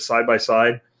 and you put it side by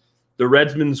side, the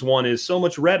Redmond's one is so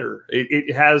much redder.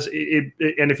 It has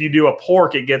and if you do a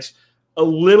pork, it gets a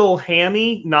little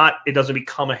hammy. Not, it doesn't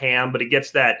become a ham, but it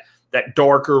gets that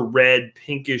darker red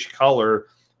pinkish color.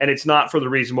 And it's not for the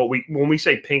reason when we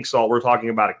say pink salt, we're talking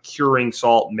about a curing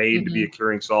salt made to be a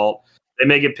curing salt. They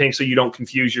make it pink so you don't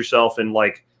confuse yourself and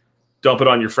like dump it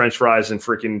on your French fries and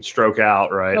freaking stroke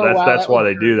out, right? Oh, That's why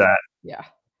they do that. Yeah.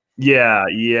 Yeah.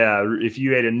 If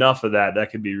you ate enough of that, that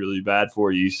could be really bad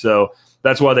for you. So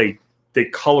that's why they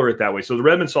color it that way. So the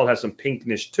Redmond salt has some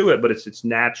pinkness to it, but it's its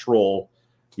natural,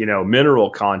 you know, mineral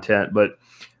content. But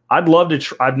I'd love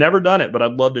to I've never done it, but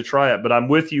I'd love to try it. But I'm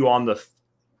with you on the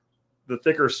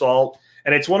thicker salt.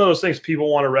 And it's one of those things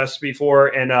people want a recipe for.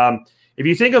 And if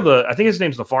you think of I think his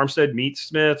name's the Farmstead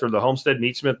Meatsmith or the Homestead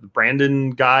Meatsmith, the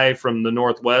Brandon guy from the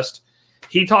Northwest,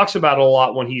 he talks about it a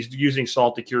lot when he's using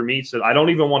salt to cure meats, that I don't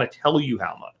even want to tell you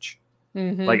how much.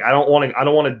 Like, I don't want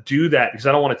to do that because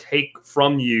I don't want to take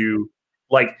from you.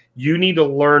 Like, you need to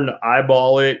learn to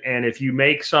eyeball it. And if you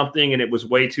make something and it was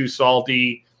way too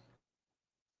salty.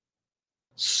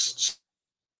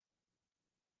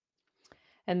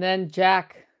 And then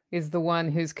Jack is the one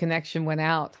whose connection went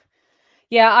out.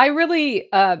 Yeah, I really,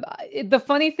 the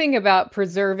funny thing about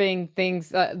preserving things,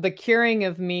 the curing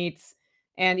of meats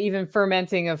and even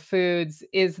fermenting of foods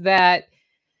is that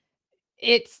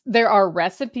there are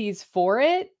recipes for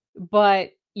it,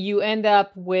 but you end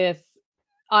up with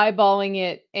eyeballing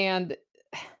it, and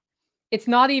it's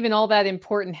not even all that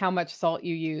important how much salt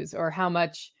you use or how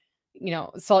much, you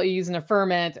know, salt you use in a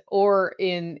ferment or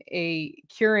in a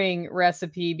curing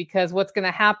recipe, because what's going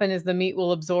to happen is the meat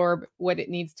will absorb what it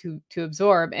needs to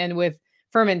absorb. And with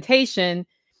fermentation,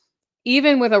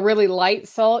 even with a really light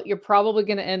salt, you're probably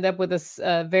going to end up with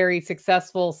a very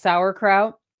successful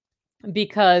sauerkraut,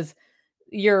 because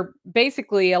you're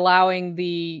basically allowing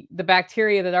the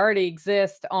bacteria that already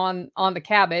exist on the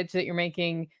cabbage that you're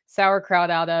making sauerkraut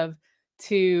out of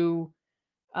to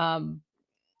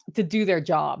do their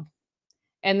job.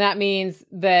 And that means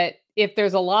that if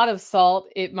there's a lot of salt,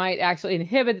 it might actually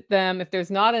inhibit them. If there's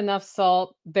not enough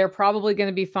salt, they're probably going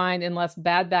to be fine unless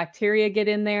bad bacteria get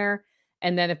in there.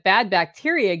 And then if bad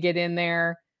bacteria get in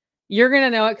there, you're going to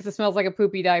know it because it smells like a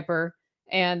poopy diaper.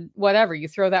 And whatever, you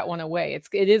throw that one away.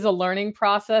 It is a learning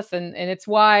process. And it's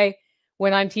why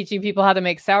when I'm teaching people how to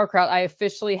make sauerkraut, I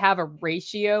officially have a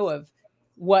ratio of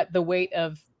what the weight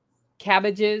of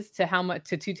cabbage is to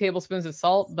 2 tablespoons of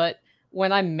salt. But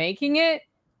when I'm making it,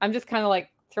 I'm just kind of like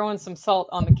throwing some salt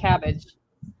on the cabbage.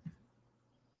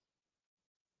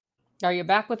 Are you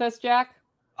back with us, Jack?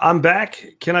 I'm back.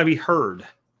 Can I be heard?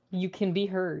 You can be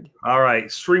heard. All right.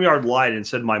 StreamYard lied and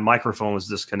said my microphone was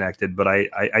disconnected, but I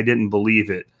didn't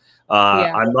believe it.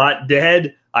 Yeah. I'm not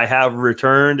dead. I have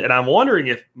returned, and I'm wondering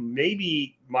if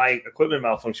maybe my equipment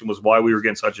malfunction was why we were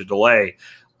getting such a delay.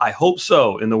 I hope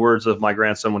so, in the words of my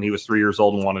grandson when he was 3 years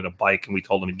old and wanted a bike, and we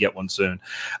told him to get one soon.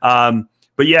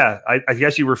 But yeah, I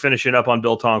guess you were finishing up on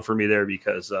biltong for me there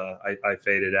because I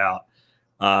faded out.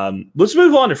 Let's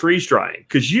move on to freeze drying,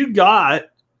 because you got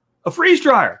a freeze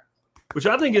dryer, which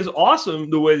I think is awesome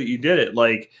the way that you did it.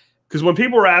 Like, because when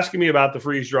people were asking me about the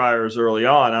freeze dryers early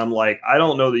on, I'm like, I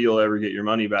don't know that you'll ever get your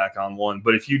money back on one.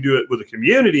 But if you do it with a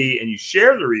community and you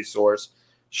share the resource,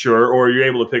 sure, or you're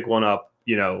able to pick one up,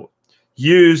 you know,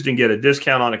 used and get a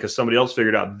discount on it because somebody else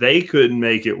figured out they couldn't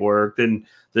make it work, then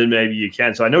maybe you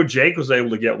can. So I know Jake was able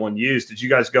to get one used. Did you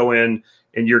guys go in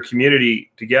your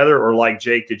community together, or like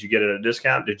Jake, did you get it at a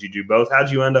discount? Did you do both? How'd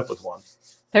you end up with one?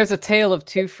 There's a tale of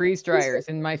 2 freeze dryers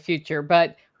in my future,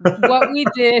 but what we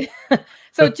did,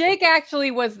 so Jake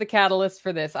actually was the catalyst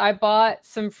for this. I bought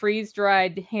some freeze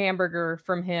dried hamburger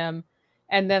from him,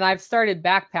 and then I've started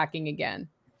backpacking again.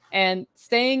 And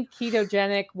staying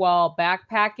ketogenic while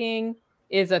backpacking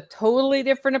is a totally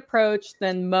different approach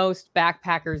than most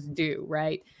backpackers do,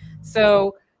 right?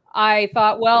 So I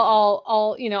thought, well,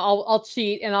 I'll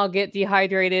cheat and I'll get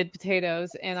dehydrated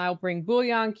potatoes, and I'll bring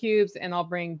bouillon cubes, and I'll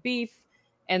bring beef,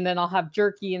 and then I'll have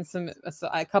jerky and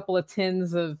a couple of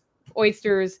tins of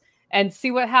oysters, and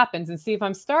see what happens and see if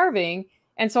I'm starving.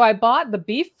 And so I bought the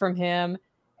beef from him,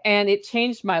 and it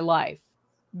changed my life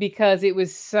because it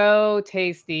was so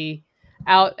tasty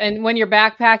out. And when you're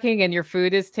backpacking and your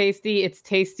food is tasty, it's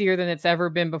tastier than it's ever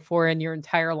been before in your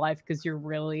entire life because you're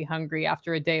really hungry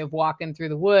after a day of walking through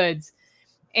the woods.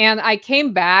 And I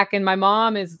came back, and my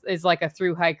mom is like a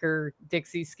through hiker,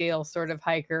 Dixie scale sort of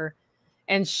hiker.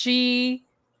 And she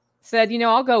said,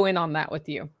 I'll go in on that with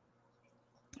you.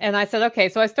 And I said, okay.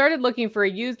 So I started looking for a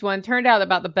used one. Turned out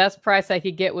about the best price I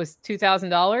could get was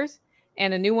 $2,000.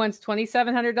 and a new one's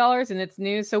 $2,700, and it's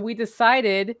new. So we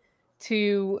decided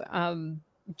to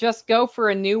just go for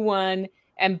a new one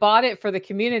and bought it for the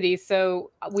community.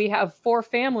 So we have 4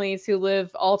 families who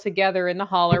live all together in the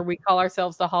holler. We call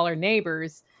ourselves the Holler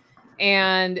Neighbors,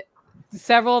 and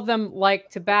several of them like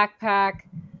to backpack.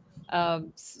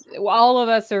 All of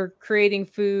us are creating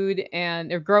food and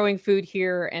they're growing food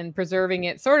here and preserving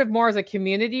it sort of more as a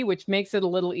community, which makes it a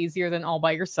little easier than all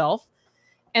by yourself.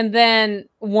 And then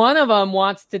one of them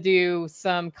wants to do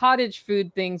some cottage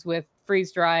food things with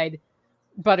freeze-dried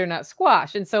butternut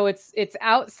squash. And so it's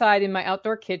outside in my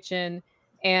outdoor kitchen,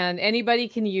 and anybody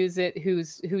can use it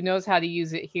who knows how to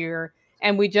use it here.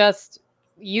 And we just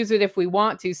use it if we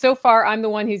want to. So far, I'm the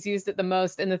one who's used it the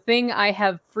most. And the thing I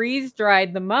have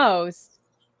freeze-dried the most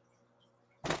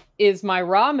is my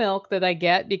raw milk that I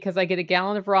get, because I get a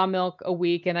gallon of raw milk a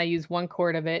week and I use 1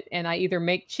 quart of it. And I either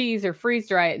make cheese or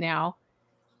freeze-dry it now.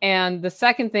 And the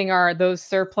second thing are those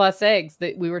surplus eggs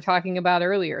that we were talking about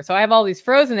earlier. So I have all these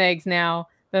frozen eggs now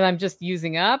that I'm just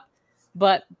using up.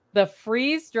 But the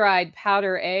freeze-dried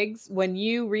powder eggs, when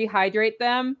you rehydrate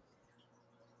them,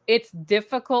 it's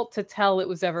difficult to tell it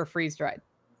was ever freeze-dried.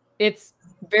 It's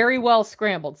very well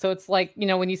scrambled. So it's like, you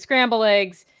know, when you scramble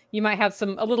eggs, you might have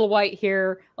a little white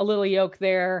here, a little yolk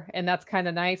there, and that's kind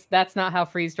of nice. That's not how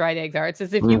freeze-dried eggs are. It's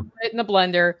as if you put it in a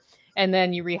blender and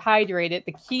then you rehydrate it.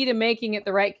 The key to making it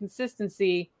the right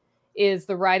consistency is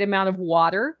the right amount of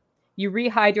water. You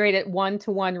rehydrate at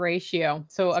 1-to-1 ratio.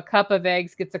 So a cup of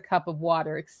eggs gets a cup of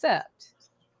water, except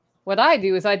what I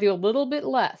do is I do a little bit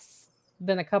less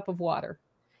than a cup of water,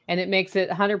 and it makes it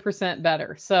 100%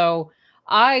 better. So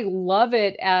I love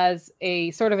it as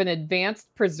a sort of an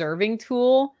advanced preserving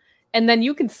tool. And then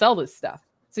you can sell this stuff.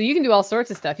 So you can do all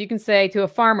sorts of stuff. You can say to a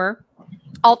farmer,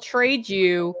 I'll trade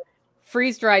you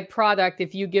freeze-dried product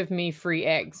if you give me free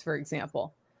eggs, for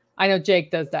example. I know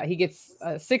Jake does that. He gets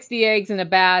 60 eggs in a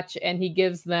batch and he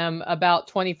gives them about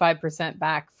 25%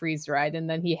 back freeze-dried, and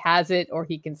then he has it or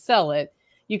he can sell it.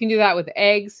 You can do that with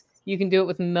eggs. You can do it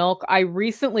with milk. I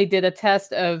recently did a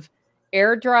test of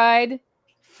air-dried,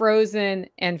 frozen,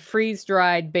 and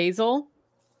freeze-dried basil.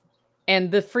 And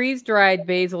the freeze-dried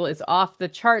basil is off the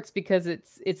charts because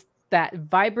it's that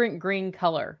vibrant green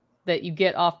color that you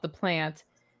get off the plant.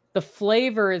 The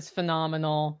flavor is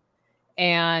phenomenal.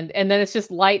 And then it's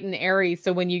just light and airy.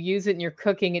 So when you use it and you're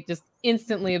cooking, it just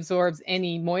instantly absorbs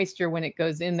any moisture when it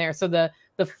goes in there. So the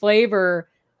flavor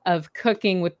of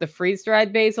cooking with the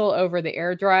freeze-dried basil over the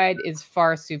air-dried is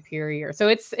far superior. So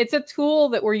it's a tool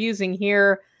that we're using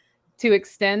here to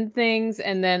extend things.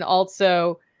 And then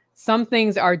also some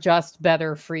things are just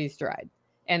better freeze-dried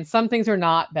and some things are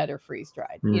not better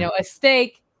freeze-dried. You know, a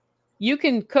steak, you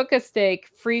can cook a steak,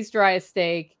 freeze-dry a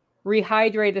steak,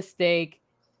 rehydrate a steak.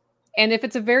 And if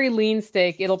it's a very lean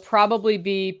steak, it'll probably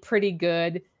be pretty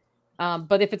good.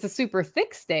 But if it's a super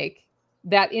thick steak,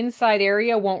 that inside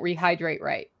area won't rehydrate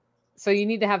right. So you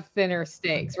need to have thinner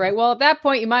steaks, right? Well, at that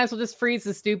point, you might as well just freeze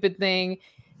the stupid thing.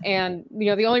 And, you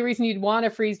know, the only reason you'd want a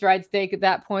freeze-dried steak at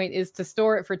that point is to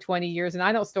store it for 20 years. And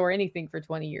I don't store anything for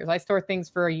 20 years. I store things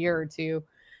for a year or two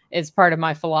as part of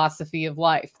my philosophy of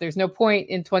life. There's no point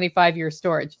in 25-year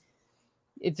storage.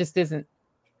 It just isn't.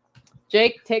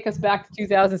 Jake, take us back to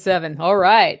 2007. All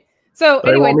right. So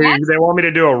anyway, they want me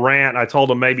to do a rant. I told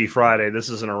them maybe Friday. This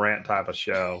isn't a rant type of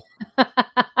show.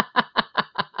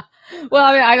 Well,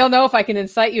 I mean, I don't know if I can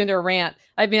incite you into a rant.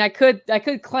 I mean, I could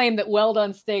claim that well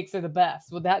done steaks are the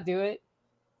best. Would that do it?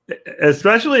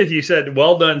 Especially if you said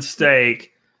well done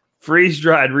steak, freeze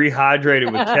dried,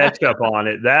 rehydrated with ketchup on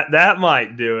it. That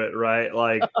might do it, right?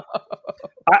 Like,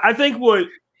 I think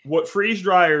what freeze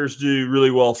dryers do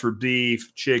really well for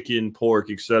beef, chicken, pork,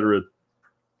 etc.,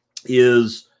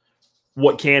 is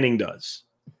what canning does.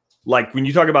 Like when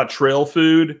you talk about trail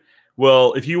food,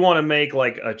 well, if you want to make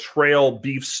like a trail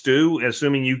beef stew,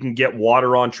 assuming you can get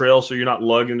water on trail so you're not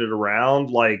lugging it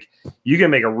around, like you can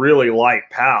make a really light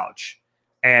pouch.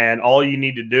 And all you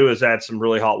need to do is add some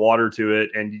really hot water to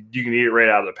it, and you can eat it right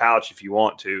out of the pouch if you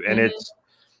want to. And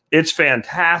it's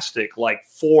fantastic, like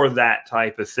for that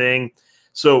type of thing.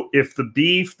 So if the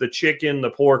beef, the chicken,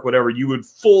 the pork, whatever, you would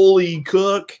fully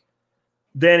cook,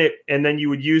 then you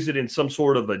would use it in some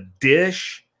sort of a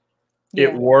dish. Yeah.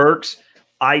 It works.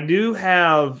 I do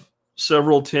have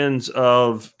several tins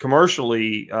of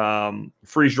commercially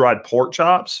freeze-dried pork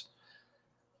chops.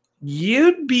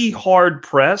 You'd be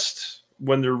hard-pressed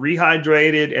when they're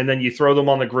rehydrated and then you throw them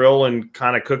on the grill and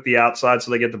kind of cook the outside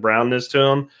so they get the brownness to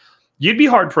them. You'd be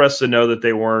hard-pressed to know that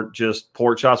they weren't just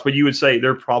pork chops, but you would say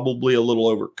they're probably a little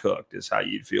overcooked is how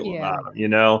you'd feel about them, you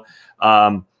know?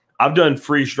 I've done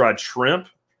freeze-dried shrimp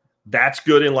That's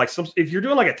good in like if you're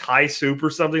doing like a Thai soup or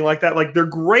something like that, like they're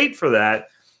great for that.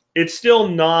 It's still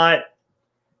not,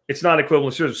 it's not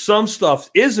equivalent. Some stuff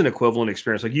is an equivalent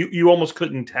experience. Like you almost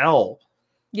couldn't tell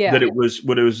that it was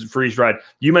when it was freeze dried.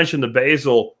 You mentioned the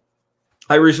basil.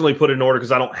 I recently put in an order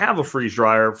because I don't have a freeze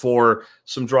dryer for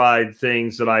some dried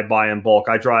things that I buy in bulk.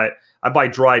 I buy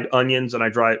dried onions and I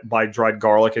buy dried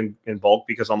garlic in bulk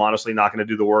because I'm honestly not going to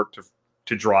do the work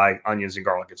to dry onions and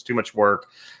garlic. It's too much work.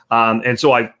 And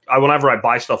so I whenever I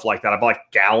buy stuff like that, I buy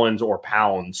like gallons or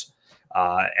pounds.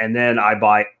 And then I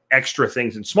buy extra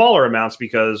things in smaller amounts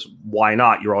because why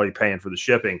not? You're already paying for the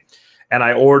shipping. And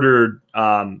I ordered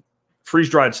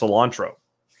freeze-dried cilantro.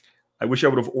 I wish I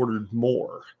would have ordered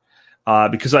more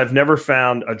because I've never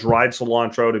found a dried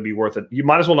cilantro to be worth it. You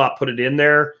might as well not put it in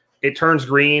there. It turns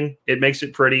green. It makes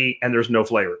it pretty, and there's no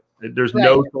flavor. There's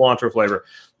no cilantro flavor.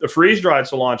 The freeze-dried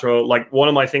cilantro, like one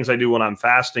of my things I do when I'm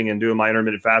fasting and doing my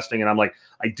intermittent fasting, and I'm like,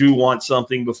 I do want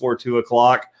something before 2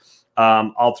 o'clock.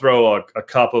 I'll throw a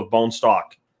cup of bone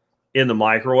stock in the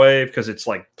microwave because it's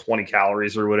like 20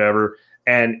 calories or whatever.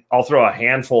 And I'll throw a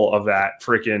handful of that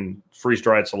freaking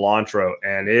freeze-dried cilantro,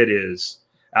 and it is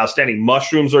outstanding.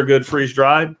 Mushrooms are good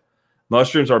freeze-dried.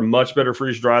 Mushrooms are much better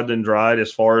freeze-dried than dried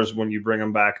as far as when you bring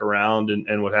them back around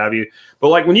and what have you. But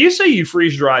like when you say you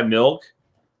freeze-dry milk,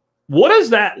 what does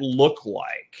that look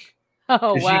like?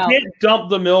 Oh, wow. You can't dump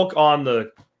the milk on the,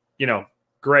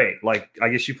 grate. Like I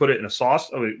guess you put it in a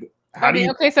sauce. I mean,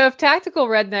 okay, so if Tactical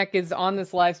Redneck is on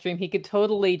this live stream, he could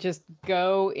totally just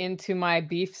go into my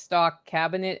beef stock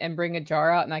cabinet and bring a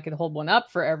jar out and I could hold one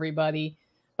up for everybody.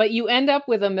 But you end up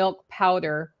with a milk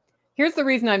powder. Here's the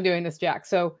reason I'm doing this, Jack.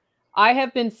 So I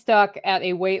have been stuck at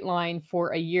a weight line for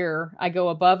a year. I go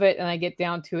above it and I get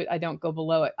down to it. I don't go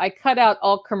below it. I cut out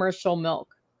all commercial milk.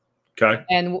 Okay.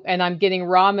 And I'm getting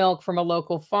raw milk from a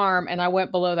local farm, and I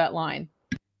went below that line.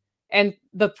 And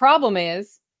the problem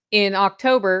is in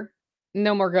October,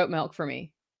 no more goat milk for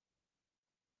me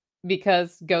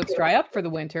because goats dry up for the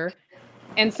winter.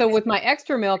 And so with my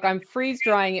extra milk, I'm freeze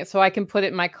drying it so I can put it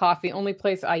in my coffee. Only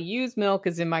place I use milk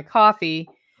is in my coffee.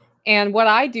 And what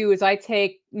I do is I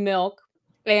take milk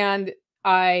and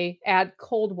I add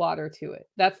cold water to it.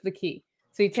 That's the key.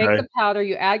 So you take the powder,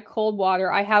 you add cold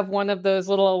water. I have one of those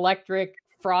little electric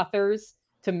frothers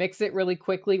to mix it really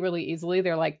quickly, really easily.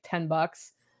 They're like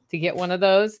 $10 to get one of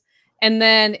those. And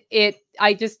then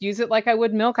I just use it like I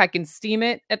would milk. I can steam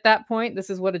it at that point. This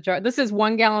is what a jar, this is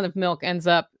 1 gallon of milk ends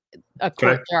up a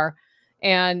quart jar.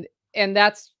 And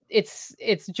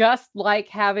it's just like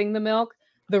having the milk.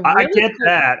 I get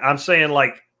that. I'm saying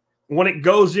like when it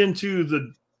goes into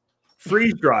the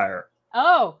freeze dryer.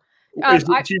 Oh, is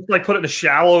it just like put it in a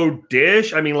shallow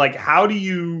dish? I mean, like how do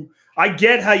you, I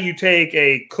get how you take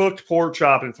a cooked pork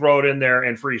chop and throw it in there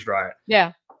and freeze dry it.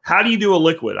 Yeah. How do you do a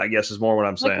liquid, I guess is more what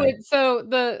I'm saying. So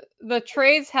the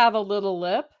trays have a little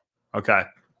lip. Okay.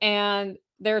 And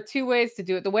there are 2 ways to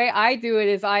do it. The way I do it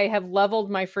is I have leveled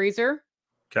my freezer.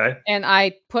 Okay. And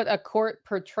I put a quart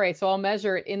per tray. So I'll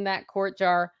measure it in that quart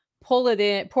jar, pour it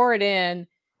in,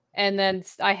 and then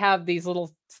I have these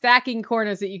little stacking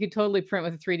corners that you could totally print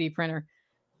with a 3D printer.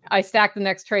 I stack the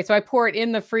next tray. So I pour it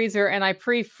in the freezer and I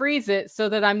pre-freeze it so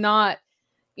that I'm not,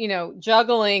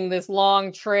 juggling this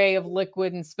long tray of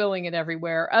liquid and spilling it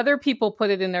everywhere. Other people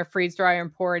put it in their freeze dryer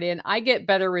and pour it in. I get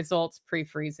better results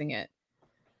pre-freezing it.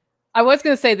 I was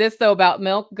going to say this though about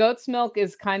milk. Goat's milk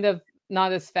is kind of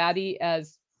not as fatty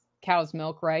as cow's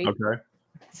milk, right? Okay.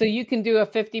 So you can do a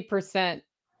 50%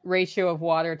 ratio of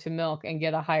water to milk and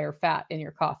get a higher fat in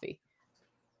your coffee.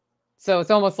 So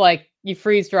it's almost like you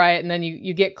freeze dry it and then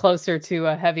you get closer to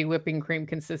a heavy whipping cream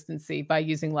consistency by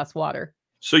using less water.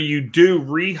 So you do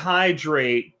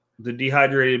rehydrate the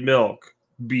dehydrated milk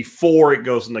before it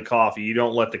goes in the coffee. You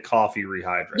don't let the coffee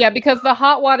rehydrate. Yeah, because the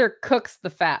hot water cooks the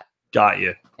fat. Got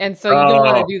you. And so you don't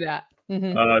want to do that.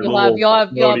 Mm-hmm. You'll have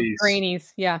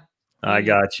grainies. Yeah. I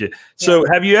got you. So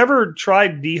have you ever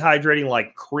tried dehydrating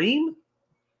like cream?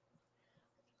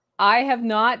 I have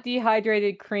not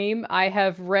dehydrated cream. I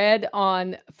have read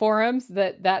on forums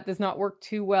that does not work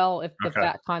too well if the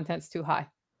fat content's too high.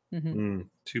 Mm-hmm.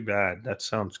 Too bad. That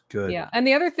sounds good. Yeah. And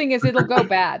the other thing is it'll go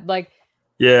bad. Like,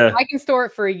 I can store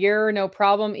it for a year, no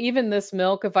problem. Even this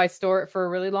milk, if I store it for a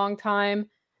really long time,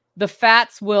 the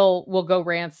fats will go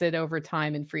rancid over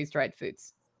time in freeze-dried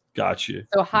foods. Got you.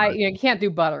 So you can't do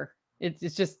butter.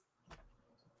 It's just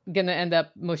going to end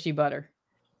up mushy butter.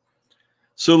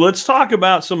 So let's talk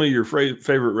about some of your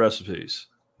favorite recipes.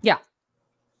 Yeah.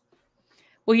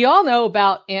 Well, you all know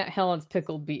about Aunt Helen's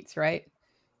pickled beets, right?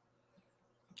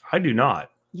 I do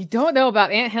not. You don't know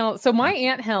about Aunt Helen. So my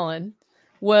Aunt Helen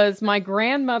was my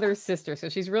grandmother's sister. So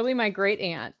she's really my great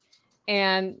aunt.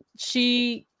 and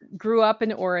she grew up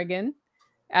in Oregon,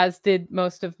 as did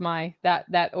most of my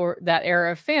that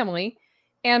era of family.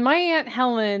 And my Aunt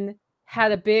Helen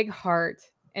had a big heart,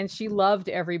 and she loved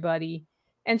everybody,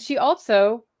 and she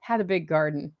also had a big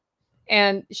garden.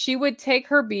 And she would take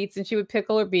her beets and she would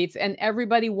pickle her beets, and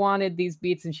everybody wanted these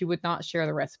beets, and she would not share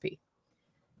the recipe.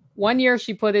 One year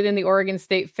she put it in the Oregon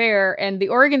State Fair, and the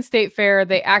Oregon State Fair,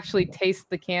 they actually taste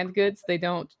the canned goods. They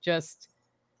don't just,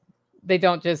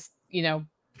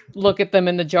 look at them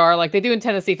in the jar like they do in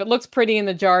Tennessee. If it looks pretty in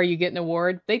the jar, you get an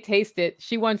award. They taste it.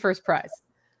 She won first prize.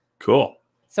 Cool.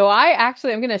 So I'm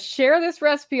going to share this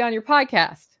recipe on your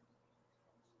podcast.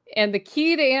 And the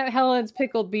key to Aunt Helen's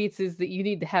pickled beets is that you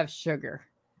need to have sugar.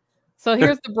 So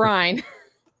here's the brine.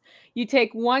 You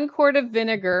take 1 quart of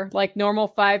vinegar, like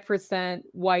normal 5%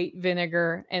 white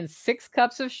vinegar, and 6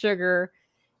 cups of sugar,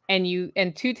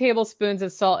 and 2 tablespoons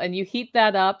of salt, and you heat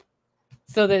that up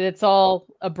so that it's all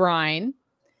a brine.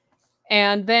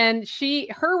 And then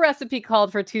her recipe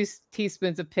called for 2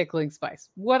 teaspoons of pickling spice.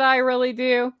 What I really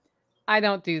do, I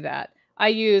don't do that. I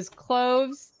use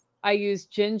cloves, I use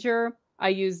ginger, I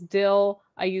use dill,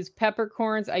 I use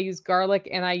peppercorns, I use garlic,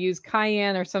 and I use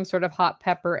cayenne or some sort of hot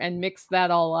pepper and mix that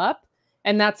all up.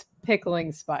 And that's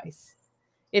pickling spice.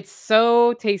 It's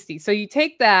so tasty. So you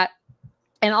take that,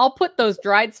 and I'll put those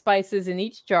dried spices in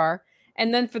each jar.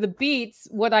 And then for the beets,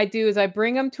 what I do is I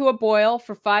bring them to a boil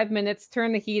for 5 minutes,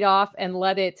 turn the heat off, and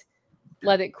let it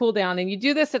cool down. And you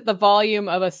do this at the volume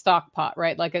of a stock pot,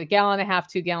 right? Like a 1.5 gallon,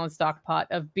 2 gallon stock pot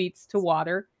of beets to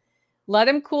water. Let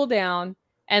them cool down.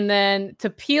 And then to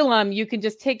peel them, you can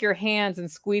just take your hands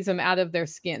and squeeze them out of their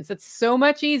skins. It's so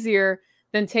much easier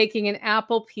than taking an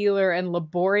apple peeler and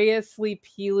laboriously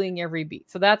peeling every beet.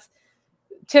 So that's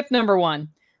tip number 1.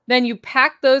 Then you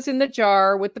pack those in the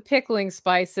jar with the pickling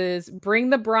spices, bring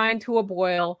the brine to a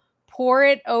boil, pour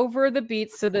it over the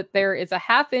beets so that there is a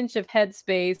 1/2 inch of head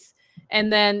space.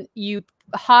 And then you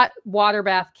hot water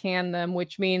bath can them,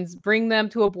 which means bring them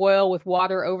to a boil with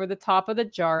water over the top of the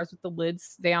jars with the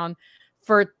lids down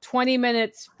for 20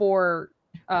 minutes for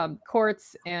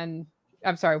quarts, and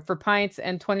for pints,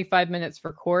 and 25 minutes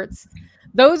for quarts.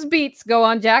 Those beets go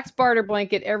on Jack's barter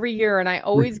blanket every year, and I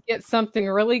always get something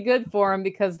really good for them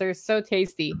because they're so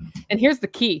tasty. And here's the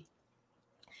key.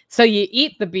 So you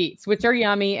eat the beets, which are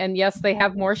yummy, and yes, they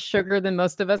have more sugar than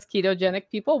most of us ketogenic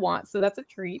people want, so that's a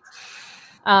treat.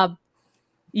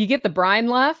 You get the brine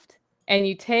left, and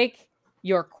you take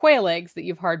your quail eggs that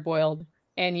you've hard-boiled,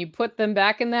 and you put them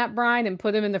back in that brine and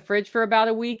put them in the fridge for about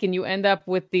a week, and you end up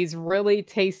with these really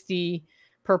tasty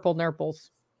purple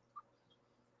nurples.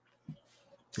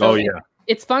 So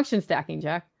it's function stacking,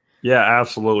 Jack. Yeah,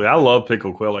 absolutely. I love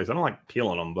pickled quail eggs. I don't like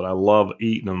peeling them, but I love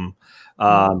eating them.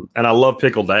 And I love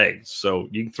pickled eggs. So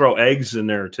you can throw eggs in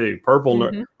there too.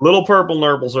 Little purple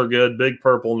nurples are good. Big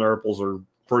purple nurples are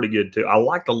pretty good too. I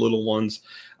like the little ones.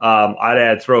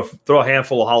 I'd throw a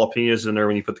handful of jalapenos in there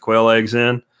when you put the quail eggs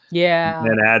in. Yeah.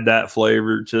 And add that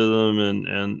flavor to them,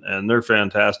 and they're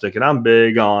fantastic. And I'm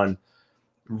big on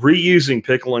reusing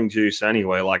pickling juice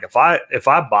anyway. Like if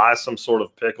I buy some sort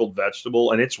of pickled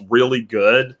vegetable and it's really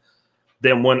good,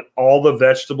 then when all the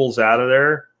vegetables out of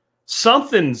there,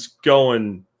 something's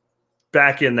going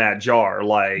back in that jar.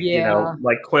 Like,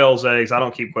 like quail's eggs. I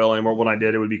don't keep quail anymore. When I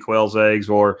did, it would be quail's eggs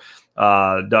or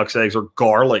duck's eggs or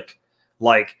garlic.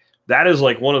 Like that is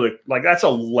like that's a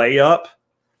layup.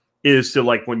 Is to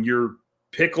like when you're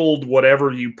pickled,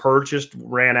 whatever you purchased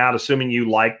ran out, assuming you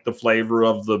like the flavor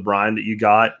of the brine that you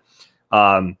got,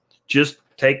 just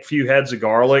take a few heads of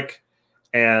garlic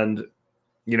and,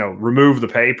 remove the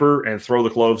paper and throw the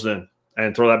cloves in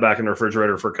and throw that back in the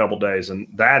refrigerator for a couple days. And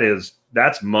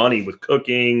that's money with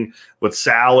cooking, with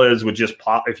salads, with just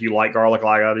pop. If you like garlic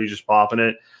like I do, just popping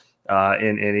it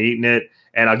and eating it.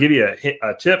 And I'll give you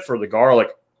a tip for the garlic.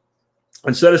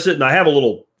 Instead of sitting, I have it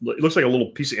looks like a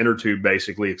little piece of inner tube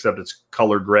basically, except it's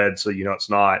colored red, so it's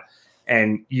not.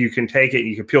 And you can take it,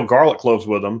 you can peel garlic cloves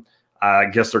with them. I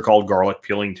guess they're called garlic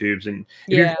peeling tubes. And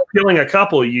if you're peeling a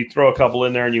couple, you throw a couple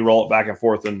in there and you roll it back and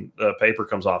forth, and the paper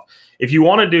comes off. If you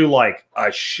want to do like a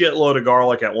shitload of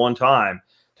garlic at one time,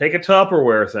 take a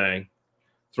Tupperware thing,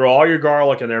 throw all your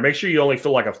garlic in there. Make sure you only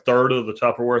fill like a third of the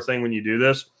Tupperware thing when you do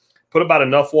this. Put about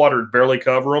enough water to barely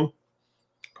cover them.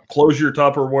 Close your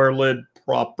Tupperware lid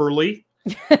properly.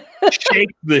 Shake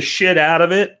the shit out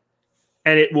of it,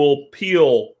 and it will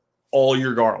peel all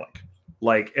your garlic.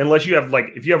 Like, unless you have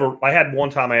I had one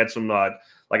time I had some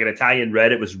like an Italian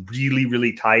red. It was really,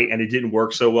 really tight, and it didn't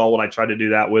work so well when I tried to do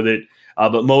that with it.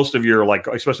 But most of your, like,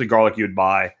 especially garlic you would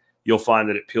buy, you'll find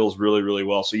that it peels really, really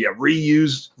well. So yeah,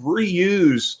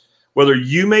 reuse. Whether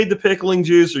you made the pickling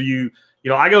juice or you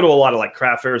I go to a lot of like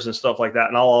craft fairs and stuff like that,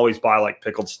 and I'll always buy like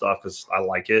pickled stuff because I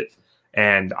like it,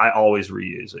 and I always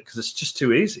reuse it because it's just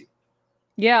too easy.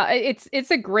 Yeah,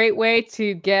 it's a great way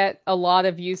to get a lot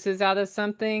of uses out of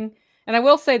something. And I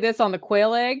will say this on the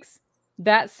quail eggs,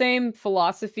 that same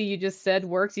philosophy you just said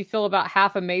works. You fill about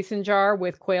half a mason jar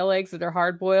with quail eggs that are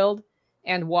hard boiled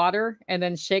and water, and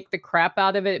then shake the crap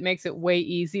out of it. It makes it way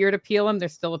easier to peel them. They're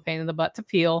still a pain in the butt to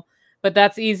peel, but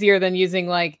that's easier than using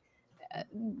like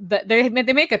they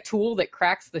make a tool that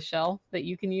cracks the shell that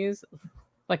you can use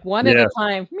like one at a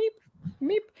time. Meep,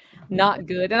 meep. Not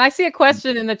good. And I see a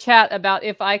question in the chat about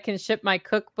if I can ship my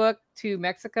cookbook to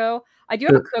Mexico. I do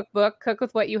have a cookbook, Cook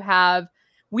With What You Have.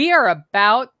 We are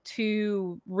about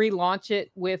to relaunch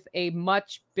it with a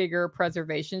much bigger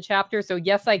preservation chapter. So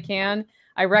yes, I can.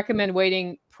 I recommend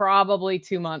waiting probably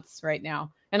 2 months right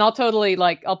now. And I'll totally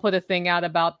I'll put a thing out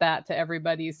about that to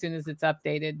everybody as soon as it's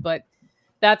updated. But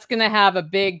that's going to have a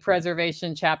big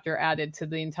preservation chapter added to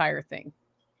the entire thing.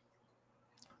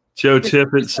 Joe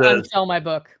Tippett says, sell my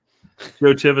book.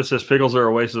 Joe Tippett says pickles are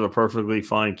a waste of a perfectly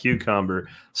fine cucumber.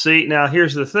 See, now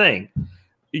here's the thing.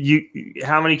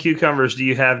 How many cucumbers do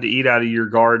you have to eat out of your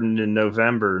garden in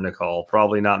November, Nicole?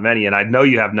 Probably not many. And I know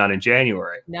you have none in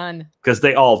January. None. Because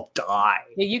they all die.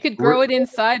 Yeah, you could grow it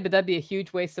inside, but that'd be a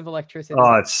huge waste of electricity.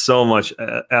 Oh, it's so much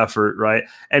effort, right?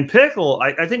 And pickle,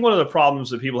 I think one of the problems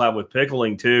that people have with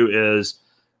pickling too is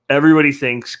everybody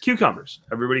thinks cucumbers.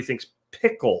 Everybody thinks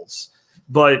pickles.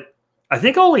 But I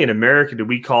think only in America do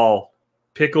we call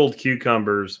pickled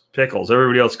cucumbers pickles.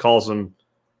 Everybody else calls them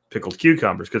pickled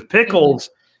cucumbers because pickles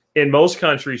in most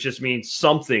countries just means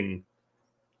something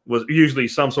was usually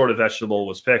some sort of vegetable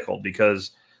was pickled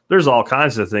because there's all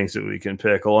kinds of things that we can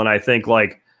pickle. And I think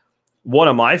like one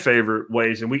of my favorite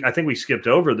ways, and I think we skipped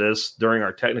over this during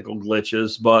our technical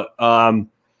glitches, but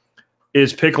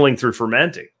is pickling through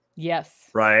fermenting. Yes.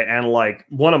 Right. And like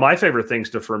one of my favorite things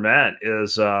to ferment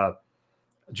is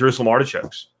Jerusalem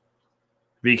artichokes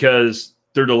because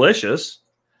they're delicious.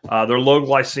 They're low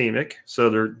glycemic, so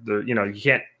they're you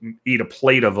can't eat a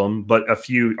plate of them, but a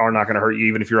few are not going to hurt you,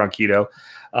 even if you're on keto.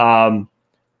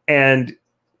 And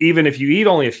even if you eat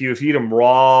only a few, if you eat them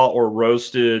raw or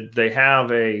roasted, they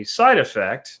have a side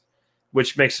effect,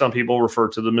 which makes some people refer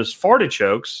to them as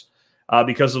fartichokes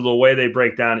because of the way they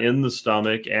break down in the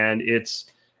stomach. And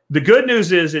the good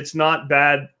news is it's not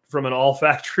bad from an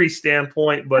olfactory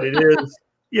standpoint, but it is.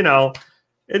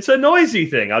 It's a noisy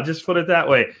thing. I'll just put it that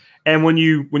way. And when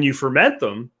you ferment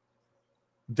them,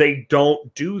 they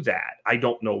don't do that. I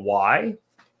don't know why,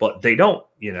 but they don't.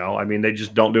 They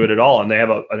just don't do it at all. And they have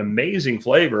an amazing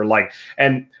flavor.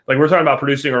 And we're talking about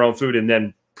producing our own food and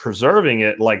then preserving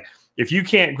it. Like if you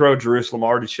can't grow Jerusalem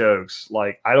artichokes,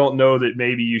 I don't know that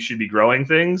maybe you should be growing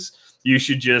things. You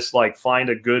should just find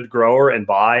a good grower and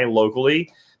buy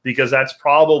locally because that's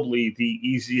probably the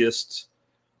easiest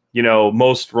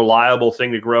most reliable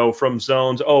thing to grow from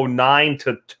zones 9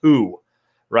 to 2,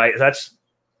 right? That's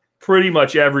pretty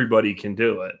much everybody can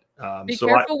do it. Be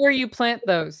careful where you plant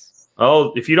those.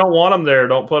 Oh, if you don't want them there,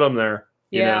 don't put them there.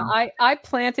 Yeah, I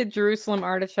planted Jerusalem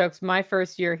artichokes my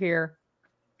first year here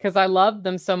because I loved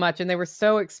them so much and they were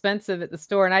so expensive at the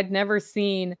store and I'd never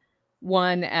seen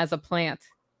one as a plant.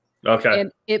 Okay.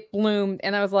 And it bloomed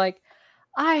and I was like,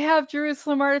 I have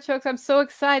Jerusalem artichokes. I'm so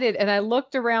excited. And I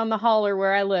looked around the holler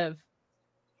where I live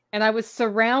and I was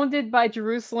surrounded by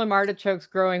Jerusalem artichokes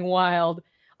growing wild.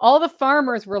 All the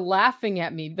farmers were laughing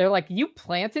at me. They're like, you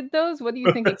planted those? What do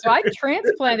you think? So I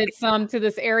transplanted some to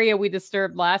this area we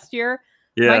disturbed last year.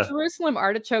 Yeah. My Jerusalem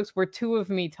artichokes were 2 of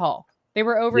me tall. They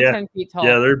were over 10 feet tall.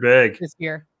 Yeah, they're big this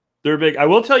year. They're big. I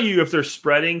will tell you if they're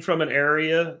spreading from an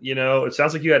area, it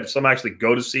sounds like you had some actually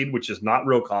go to seed, which is not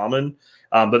real common.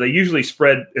 But they usually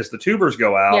spread as the tubers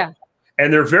go out. Yeah.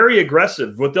 And they're very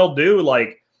aggressive. What they'll do,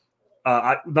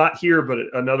 not here, but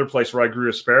another place where I grew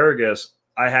asparagus,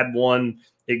 I had one,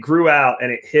 it grew out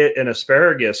and it hit an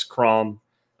asparagus crumb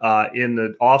in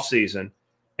the off season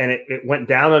and it went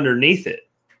down underneath it.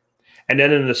 And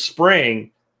then in the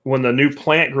spring, when the new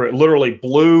plant grew, it literally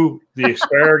blew the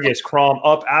asparagus crumb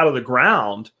up out of the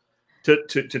ground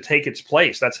to take its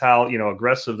place. That's how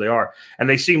aggressive they are, and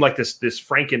they seem like this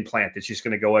Franken plant that's just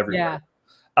going to go everywhere.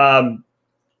 Yeah.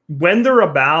 When they're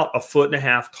about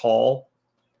 1.5 feet tall,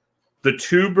 the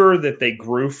tuber that they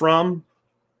grew from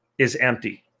is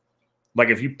empty. Like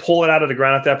if you pull it out of the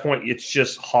ground at that point, it's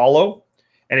just hollow.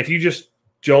 And if you just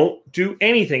don't do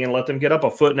anything and let them get up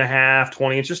 1.5 feet,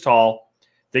 20 inches tall,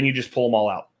 then you just pull them all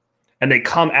out, and they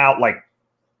come out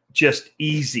just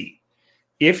easy.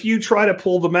 If you try to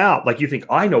pull them out, you think,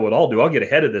 I know what I'll do. I'll get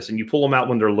ahead of this. And you pull them out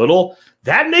when they're little,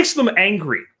 that makes them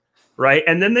angry, right?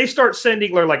 And then they start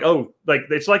sending, they're like, oh, like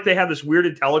it's like they have this weird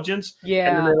intelligence. Yeah.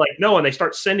 And then they're like, no, and they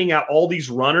start sending out all these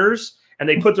runners, and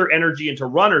they put their energy into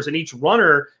runners, and each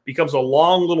runner becomes a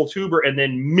long little tuber, and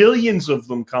then millions of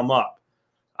them come up.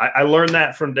 I learned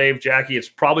that from Dave Jackie. It's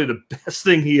probably the best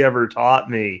thing he ever taught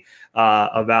me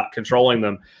about controlling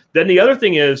them. Then the other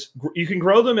thing is you can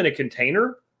grow them in a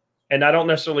container, and I don't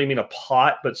necessarily mean a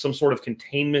pot, but some sort of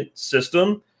containment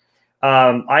system.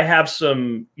 I have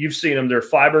some, you've seen them, they're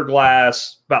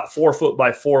fiberglass, about 4 foot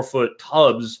by 4 foot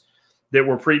tubs that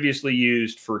were previously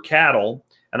used for cattle.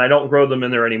 And I don't grow them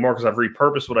in there anymore because I've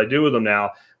repurposed what I do with them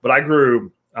now. But I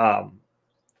grew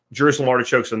Jerusalem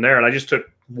artichokes in there, and I just took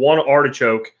one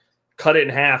artichoke, cut it in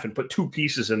half, and put 2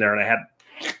 pieces in there, and I had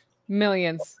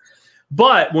millions.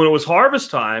 But when it was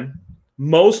harvest time,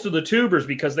 most of the tubers,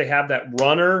 because they have that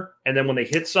runner, and then when they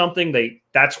hit something,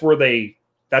 that's where they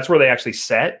actually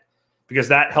set, because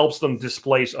that helps them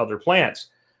displace other plants.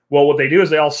 Well, what they do is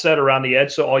they all set around the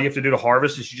edge, so all you have to do to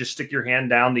harvest is you just stick your hand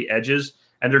down the edges,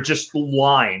 and they're just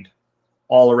lined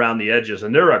all around the edges,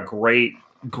 and they're a great,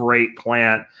 great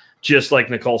plant. Just like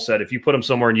Nicole said, if you put them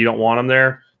somewhere and you don't want them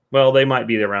there, well, they might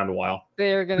be around a while.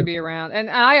 They're going to be around. And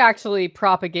I actually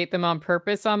propagate them on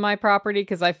purpose on my property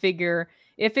because I figure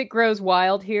if it grows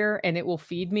wild here and it will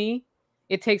feed me,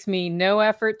 it takes me no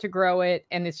effort to grow it,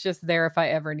 and it's just there if I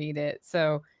ever need it.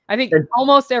 So I think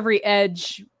almost every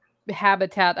edge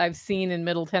habitat I've seen in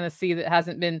Middle Tennessee that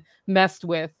hasn't been messed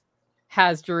with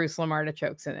has Jerusalem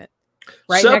artichokes in it.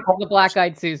 Right next to the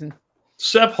black-eyed Susan.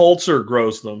 Sepp Holzer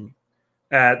grows them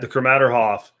at the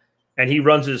Kramerhof, and he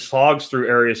runs his hogs through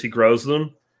areas he grows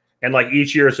them. And like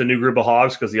each year it's a new group of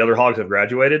hogs because the other hogs have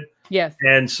graduated. Yes.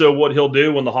 And so what he'll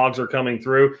do when the hogs are coming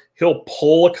through, he'll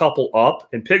pull a couple up,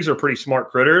 and pigs are pretty smart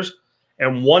critters.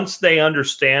 And once they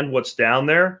understand what's down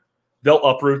there, they'll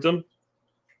uproot them.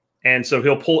 And so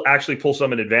he'll actually pull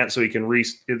some in advance so he can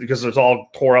because it's all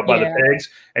tore up by the pigs,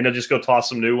 and he'll just go toss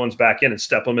some new ones back in and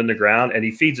step them in the ground. And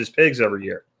he feeds his pigs every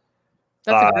year.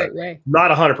 That's a great way.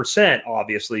 Not 100%,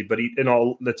 obviously, but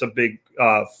that's a big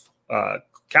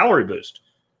calorie boost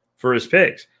for his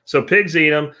pigs. So pigs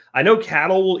eat them. I know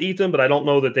cattle will eat them, but I don't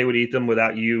know that they would eat them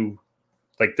without you.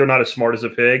 Like, they're not as smart as a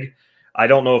pig. I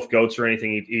don't know if goats or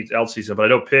anything else eats them, but I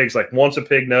know pigs, like once a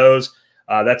pig knows,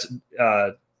 that's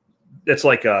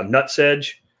like a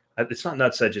nutsedge. It's not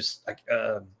nutsedge. It's like,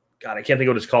 God, I can't think of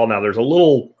what it's called now. There's a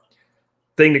little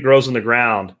thing that grows in the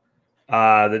ground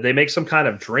that they make some kind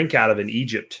of drink out of in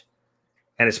Egypt.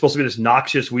 And it's supposed to be this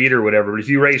noxious weed or whatever. But if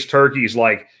you raise turkeys,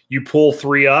 like you pull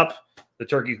 3 up, the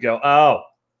turkeys go, oh,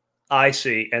 I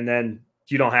see. And then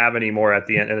you don't have any more at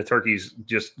the end. And the turkeys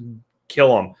just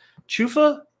kill them.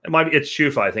 Chufa? It's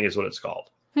Chufa, I think is what it's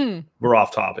called. We're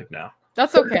off topic now.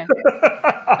 That's okay.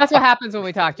 That's what happens when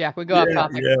we talk, Jack. We go off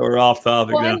topic. Yeah, we're off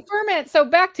topic now. And ferment. So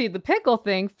back to the pickle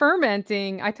thing,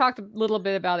 fermenting. I talked a little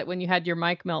bit about it when you had your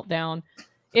mic meltdown.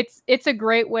 It's a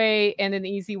great way and an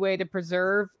easy way to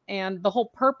preserve. And the whole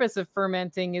purpose of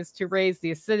fermenting is to raise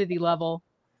the acidity level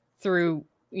through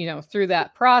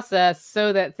that process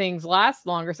so that things last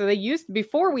longer. So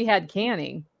before we had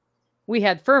canning, we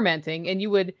had fermenting, and you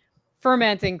would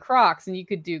ferment in crocks, and you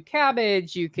could do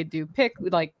cabbage, you could do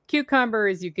like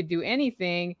cucumbers, you could do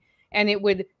anything, and it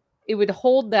would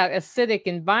hold that acidic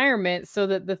environment so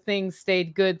that the things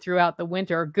stayed good throughout the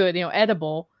winter, or good,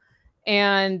 edible.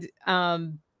 And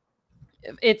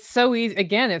it's so easy.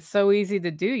 Again, it's so easy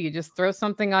to do. You just throw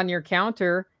something on your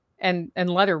counter and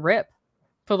let her rip.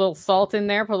 Put a little salt in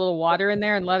there, put a little water in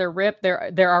there, and let her rip.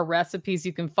 There are recipes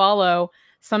you can follow.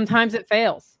 Sometimes it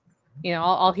fails.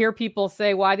 I'll hear people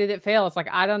say, why did it fail? It's like,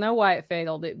 I don't know why it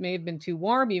failed. It may have been too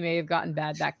warm. You may have gotten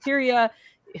bad bacteria.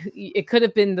 It could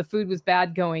have been the food was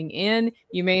bad going in.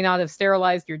 You may not have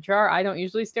sterilized your jar. I don't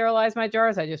usually sterilize my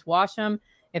jars. I just wash them.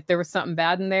 If there was something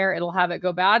bad in there, it'll have it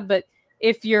go bad. But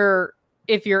if you're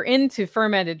into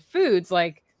fermented foods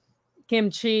like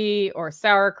kimchi or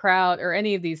sauerkraut or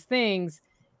any of these things,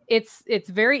 it's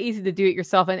very easy to do it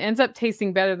yourself, and ends up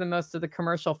tasting better than most of the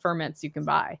commercial ferments you can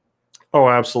buy. Oh,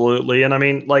 absolutely. And I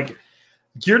mean, like,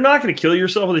 you're not going to kill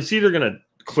yourself. It's either going to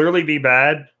clearly be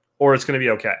bad or it's going to be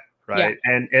okay. Right.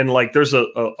 Yeah. And like, there's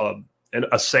a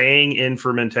saying in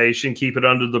fermentation, keep it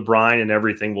under the brine and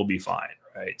everything will be fine.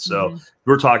 Right. So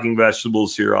we're talking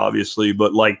vegetables here, obviously,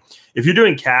 but like if you're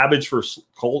doing cabbage for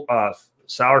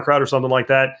sauerkraut or something like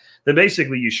that, then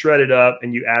basically you shred it up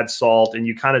and you add salt and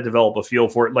you kind of develop a feel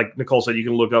for it. Like Nicole said, you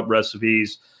can look up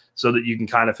recipes so that you can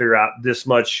kind of figure out this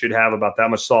much should have about that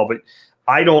much salt. But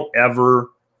I don't ever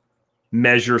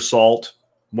measure salt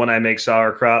when I make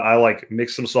sauerkraut. I like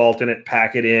mix some salt in it,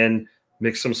 pack it in,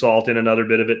 mix some salt in another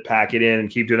bit of it, pack it in, and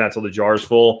keep doing that till the jar's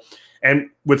full. And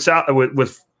with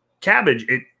cabbage,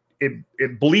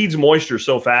 it bleeds moisture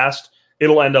so fast,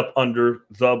 it'll end up under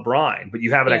the brine, but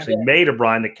you haven't actually made a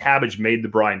brine. The cabbage made the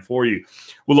brine for you.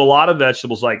 With a lot of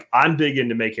vegetables, like I'm big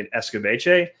into making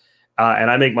escabeche,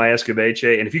 and I make my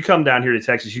escabeche. And if you come down here to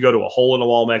Texas, you go to a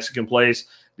hole-in-the-wall Mexican place,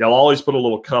 they'll always put a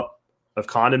little cup of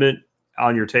condiment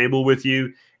on your table with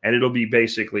you, and it'll be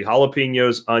basically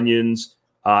jalapenos, onions,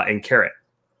 and carrot.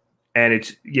 And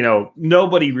it's,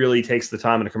 nobody really takes the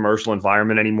time in a commercial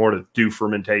environment anymore to do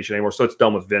fermentation anymore. So it's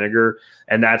done with vinegar,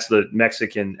 and that's the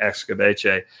Mexican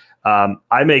escabeche.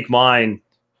 I make mine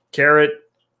carrot,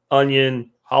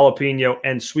 onion, jalapeno,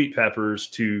 and sweet peppers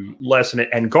to lessen it,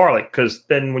 and garlic, because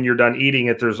then when you're done eating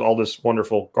it, there's all this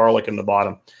wonderful garlic in the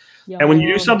bottom. Yum. And when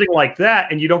you do something like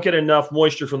that and you don't get enough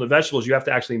moisture from the vegetables, you have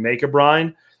to actually make a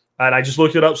brine. And I just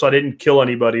looked it up, so I didn't kill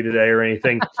anybody today or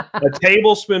anything. A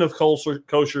tablespoon of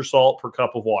kosher salt per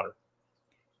cup of water.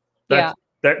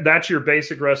 That's your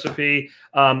basic recipe.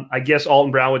 I guess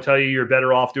Alton Brown would tell you you're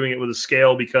better off doing it with a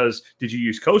scale, because did you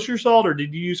use kosher salt or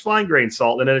did you use fine grain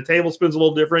salt? And then a tablespoon's a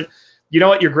little different. You know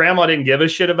what? Your grandma didn't give a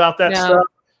shit about that stuff.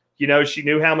 She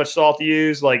knew how much salt to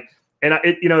use.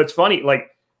 It's funny.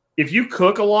 Like, if you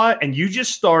cook a lot and you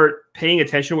just start paying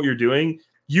attention to what you're doing,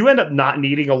 you end up not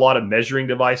needing a lot of measuring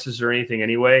devices or anything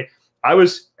anyway. I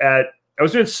was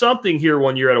doing something here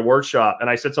one year at a workshop, and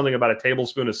I said something about a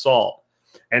tablespoon of salt.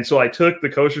 And so I took the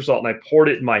kosher salt and I poured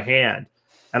it in my hand.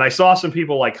 And I saw some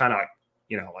people like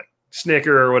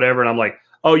snicker or whatever. And I'm like,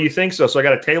 oh, you think so? So I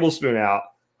got a tablespoon out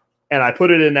and I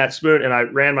put it in that spoon and I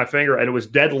ran my finger, and it was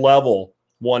dead level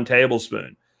 1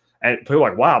 tablespoon. And people were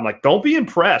like, wow. I'm like, don't be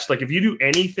impressed. Like, if you do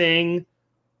anything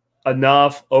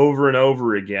enough over and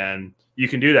over again, you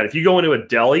can do that. If you go into a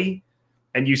deli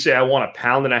and you say, I want 1.5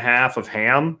 pounds of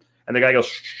ham, and the guy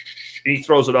goes, and he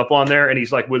throws it up on there, and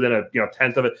he's like within a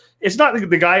tenth of it. It's not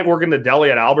the guy working the deli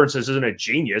at Albertsons isn't a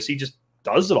genius. He just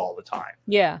does it all the time.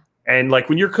 Yeah. And like,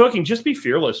 when you're cooking, just be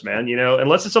fearless, man.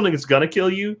 Unless it's something that's gonna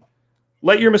kill you,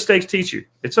 let your mistakes teach you.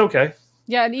 It's okay.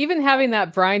 Yeah, and even having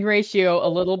that brine ratio a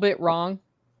little bit wrong,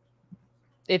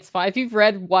 it's fine. If you've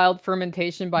read Wild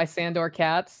Fermentation by Sandor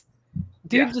Katz,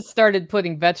 dude just started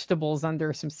putting vegetables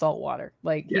under some salt water.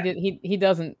 Like, he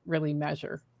doesn't really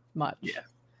measure much. Yeah,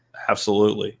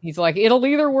 absolutely. He's like, it'll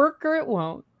either work or it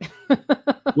won't.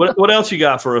 What else you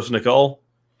got for us, Nicole?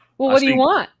 Well, what do you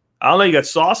want? I don't know. You got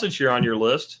sausage here on your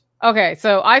list. Okay,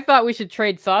 so I thought we should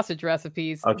trade sausage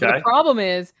recipes. Okay. But the problem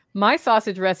is my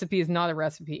sausage recipe is not a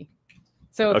recipe.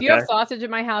 So if you have sausage at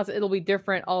my house, it'll be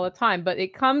different all the time. But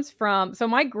it comes from, so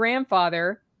my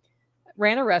grandfather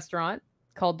ran a restaurant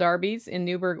called Darby's in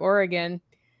Newberg, Oregon.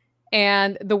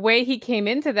 And the way he came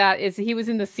into that is he was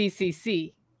in the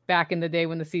CCC back in the day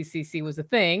when the CCC was a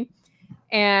thing.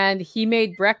 And he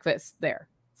made breakfast there.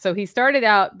 So he started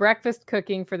out breakfast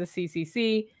cooking for the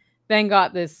CCC, then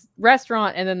got this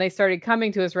restaurant, and then they started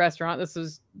coming to his restaurant. This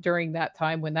was during that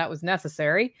time when that was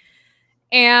necessary.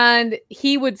 And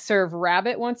he would serve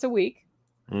rabbit once a week.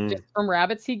 Just from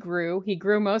rabbits he grew. He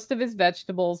grew most of his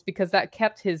vegetables because that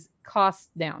kept his costs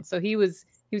down. So he was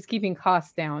keeping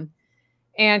costs down.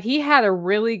 And he had a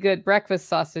really good breakfast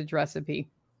sausage recipe.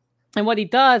 And what he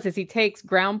does is he takes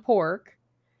ground pork,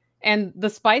 and the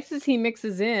spices he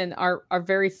mixes in are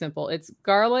very simple. It's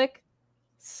garlic,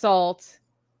 salt,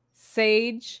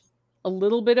 sage, a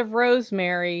little bit of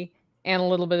rosemary, and a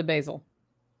little bit of basil.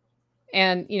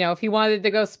 And, if he wanted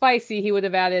to go spicy, he would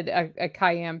have added a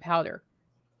cayenne powder.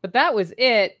 But that was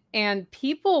it. And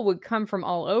people would come from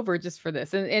all over just for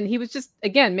this. And he was just,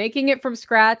 again, making it from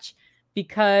scratch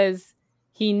because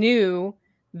he knew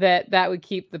that would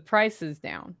keep the prices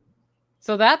down.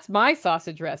 So that's my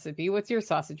sausage recipe. What's your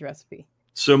sausage recipe?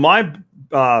 So my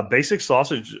basic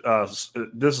sausage,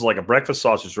 this is like a breakfast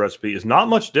sausage recipe, is not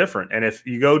much different. And if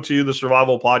you go to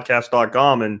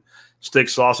thesurvivalpodcast.com and stick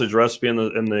sausage recipe in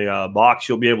the box,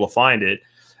 you'll be able to find it.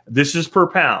 This is per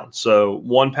pound. So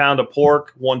 1 pound of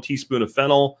pork, 1 teaspoon of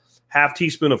fennel, half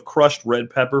teaspoon of crushed red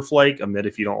pepper flake, omit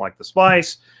if you don't like the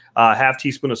spice, half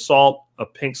teaspoon of salt, a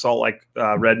pink salt like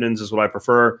Redmond's is what I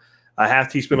prefer, a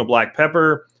half teaspoon of black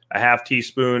pepper, a half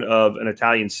teaspoon of an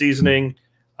Italian seasoning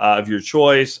of your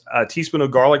choice, a teaspoon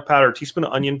of garlic powder, a teaspoon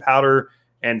of onion powder,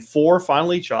 and 4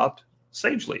 finely chopped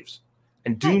sage leaves.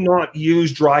 And do not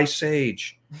use dry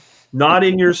sage. Not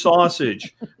in your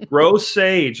sausage. Grow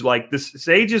sage. Like this,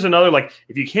 sage is another, like,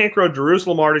 if you can't grow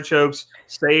Jerusalem artichokes,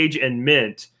 sage, and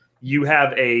mint, you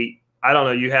have I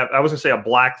was gonna say a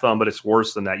black thumb, but it's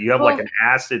worse than that. You have like an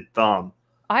acid thumb.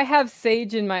 I have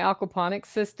sage in my aquaponics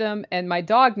system, and my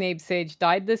dog named Sage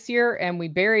died this year, and we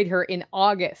buried her in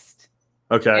August.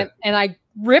 Okay. And I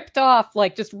ripped off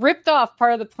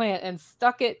part of the plant and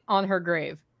stuck it on her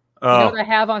grave. You know what I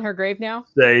have on her grave now?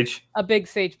 Sage. A big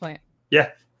sage plant. Yeah.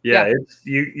 Yeah. It's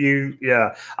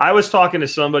yeah. I was talking to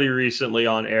somebody recently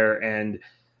on air, and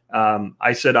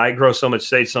I said, I grow so much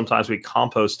sage, sometimes we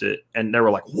compost it. And they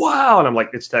were like, wow. And I'm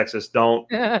like, it's Texas. Don't,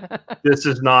 this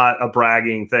is not a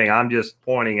bragging thing. I'm just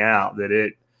pointing out that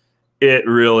it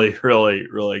really, really,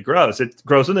 really grows. It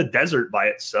grows in the desert by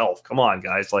itself. Come on,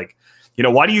 guys. Like, you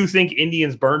know, why do you think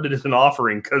Indians burned it as an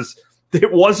offering? Because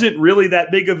it wasn't really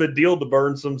that big of a deal to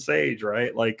burn some sage,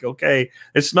 right? Like, okay,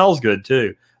 it smells good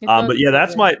too. But yeah,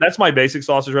 that's my basic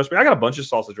sausage recipe. I got a bunch of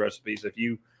sausage recipes. If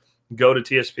you go to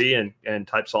TSP and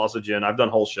type sausage in, I've done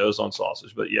whole shows on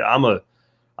sausage. But yeah,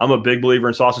 I'm a big believer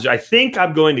in sausage. I think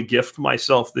I'm going to gift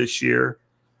myself this year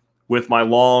with my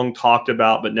long talked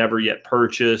about but never yet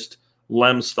purchased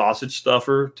Lem sausage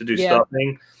stuffer to do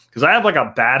stuffing, because I have like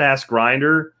a badass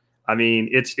grinder. I mean,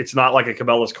 it's not like a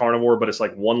Cabela's Carnivore, but it's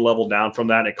like one level down from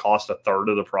that, and it costs a third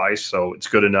of the price, so it's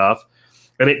good enough.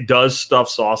 And it does stuff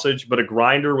sausage, but a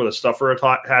grinder with a stuffer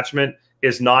attachment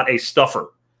is not a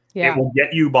stuffer. Yeah. It will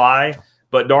get you by.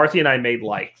 But Dorothy and I made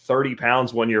like 30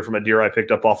 pounds one year from a deer I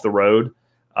picked up off the road,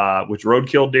 which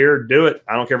roadkill deer, do it.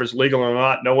 I don't care if it's legal or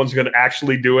not. No one's going to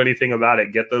actually do anything about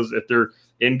it. Get those if they're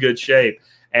in good shape.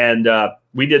 And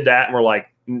we did that, and we're like,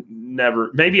 never,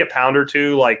 maybe a pound or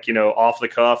two, like, you know, off the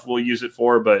cuff we'll use it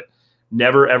for, but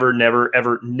never, ever, never,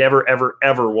 ever, never, ever,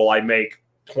 ever will I make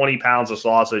 20 pounds of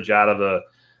sausage out of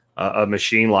a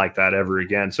machine like that ever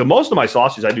again. So most of my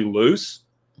sausage I do loose,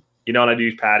 you know, and I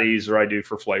do patties, or I do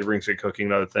for flavorings and cooking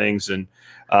and other things. And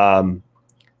I'm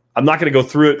not going to go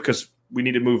through it because we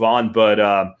need to move on, but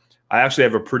I actually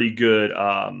have a pretty good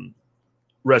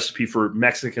recipe for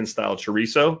Mexican style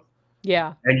chorizo.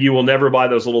 Yeah. And you will never buy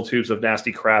those little tubes of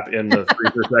nasty crap in the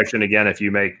freezer section again if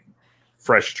you make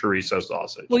fresh chorizo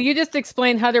sausage. Well, you just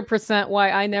explained 100%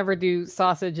 why I never do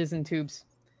sausages in tubes.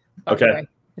 Okay.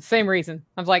 The same reason.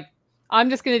 I was like, I'm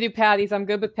just going to do patties. I'm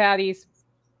good with patties.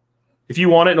 If you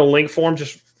want it in a link form,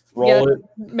 just roll it.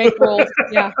 Make rolls.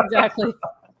 Yeah, exactly.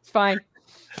 It's fine.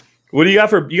 What do you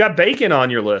got you got bacon on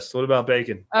your list? What about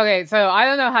bacon? Okay. So I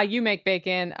don't know how you make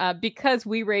bacon. Because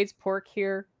we raise pork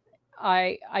here,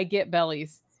 I get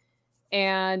bellies.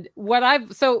 And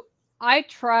I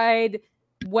tried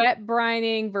wet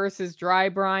brining versus dry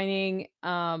brining.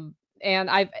 And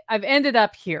I've ended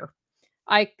up here.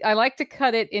 I like to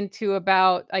cut it into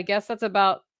about, I guess that's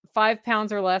about 5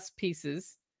 pounds or less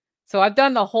pieces. So I've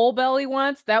done the whole belly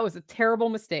once. That was a terrible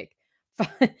mistake.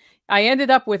 I ended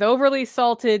up with overly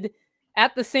salted,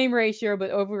 at the same ratio,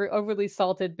 but overly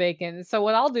salted bacon. So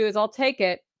what I'll do is I'll take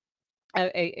it,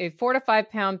 a 4 to 5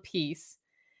 pound piece,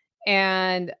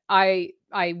 and I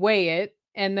weigh it,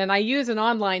 and then I use an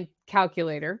online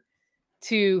calculator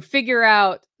to figure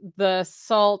out the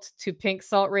salt to pink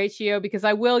salt ratio, because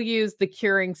I will use the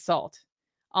curing salt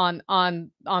on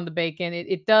the bacon.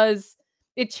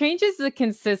 It changes the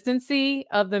consistency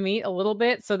of the meat a little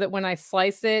bit, so that when I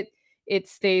slice it,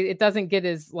 it doesn't get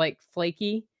as like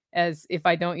flaky as if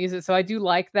I don't use it. So I do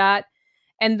like that.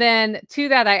 And then to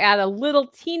that, I add a little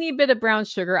teeny bit of brown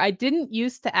sugar. I didn't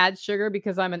used to add sugar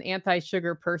because I'm an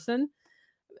anti-sugar person.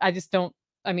 I just don't,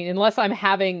 I mean, unless I'm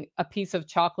having a piece of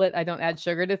chocolate, I don't add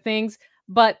sugar to things.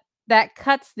 But that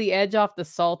cuts the edge off the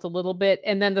salt a little bit.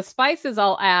 And then the spices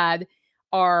I'll add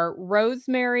are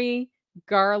rosemary,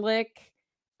 garlic,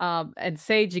 and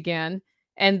sage again.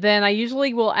 And then I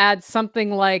usually will add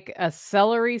something like a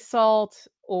celery salt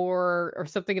or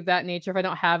something of that nature. If I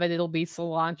don't have it, it'll be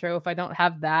cilantro. If I don't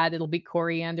have that, it'll be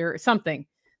coriander or something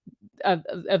of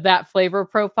that flavor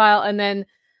profile. And then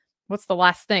what's the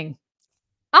last thing?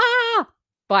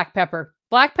 Black pepper.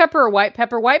 Black pepper or white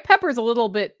pepper. White pepper is a little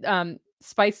bit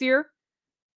spicier,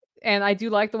 and I do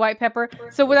like the white pepper.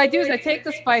 So what I do is I take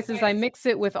the spices, I mix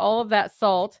it with all of that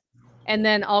salt, and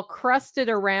then I'll crust it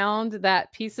around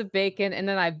that piece of bacon, and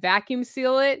then I vacuum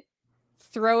seal it,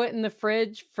 throw it in the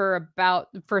fridge for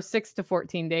 6 to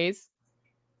 14 days.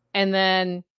 And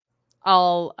then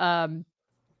I'll,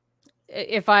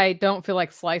 if I don't feel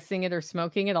like slicing it or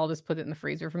smoking it, I'll just put it in the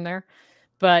freezer from there.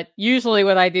 But usually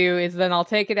what I do is then I'll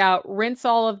take it out, rinse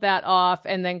all of that off,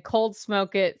 and then cold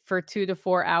smoke it for 2 to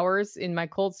 4 hours in my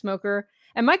cold smoker.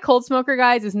 And my cold smoker,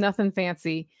 guys, is nothing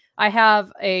fancy. I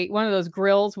have one of those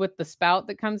grills with the spout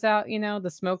that comes out, you know,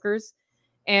 the smokers.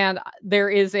 And there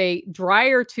is a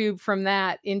dryer tube from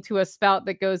that into a spout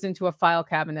that goes into a file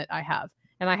cabinet I have.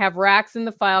 And I have racks in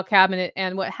the file cabinet.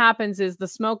 And what happens is the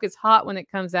smoke is hot when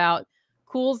it comes out,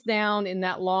 cools down in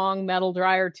that long metal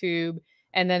dryer tube,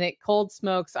 and then it cold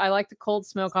smokes. I like to cold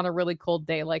smoke on a really cold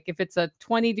day. Like if it's a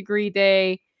 20-degree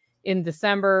day in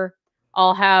December,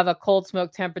 I'll have a cold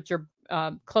smoke temperature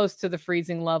close to the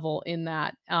freezing level in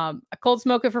that. I cold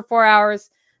smoke it for 4 hours,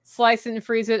 slice it and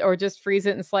freeze it, or just freeze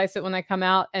it and slice it when I come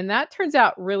out. And that turns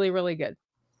out really, really good.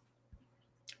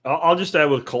 I'll just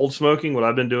add with cold smoking, what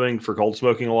I've been doing for cold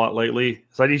smoking a lot lately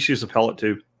is I just use a pellet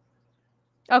tube.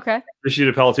 Okay. Just use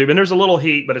a pellet tube. And there's a little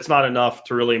heat, but it's not enough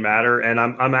to really matter. And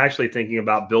I'm actually thinking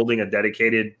about building a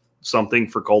dedicated something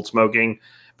for cold smoking,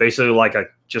 basically like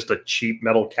just a cheap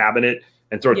metal cabinet,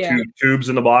 and throw 2 tubes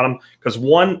in the bottom. Because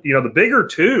one, the bigger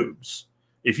tubes,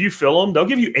 if you fill them, they'll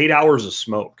give you 8 hours of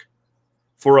smoke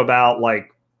for about I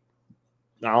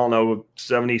don't know,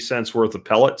 70 cents worth of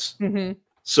pellets. Mm-hmm.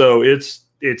 So it's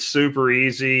super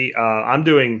easy. I'm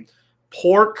doing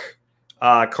pork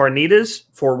carnitas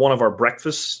for one of our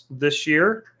breakfasts this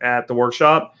year at the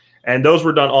workshop. And those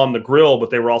were done on the grill,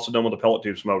 but they were also done with a pellet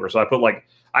tube smoker. So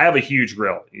I have a huge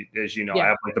grill, as you know. I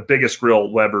have the biggest grill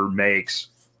Weber makes.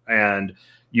 And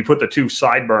you put the 2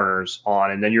 side burners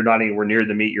on, and then you're not anywhere near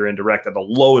the meat. You're in direct at the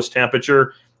lowest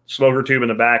temperature, smoker tube in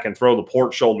the back, and throw the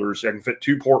pork shoulders. I can fit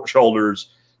 2 pork shoulders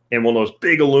in one of those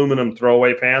big aluminum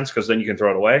throwaway pans, because then you can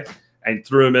throw it away. And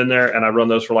threw them in there, and I run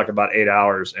those for about 8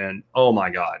 hours. And oh my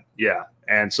God, yeah.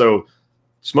 And so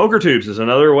smoker tubes is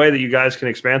another way that you guys can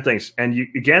expand things. And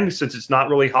again, since it's not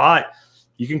really hot,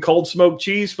 you can cold smoke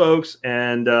cheese, folks.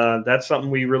 And that's something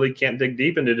we really can't dig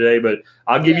deep into today. But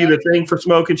I'll give you the thing for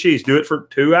smoking cheese. Do it for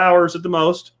 2 hours at the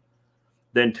most.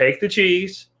 Then take the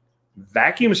cheese,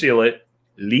 vacuum seal it,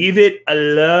 leave it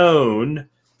alone,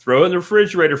 throw it in the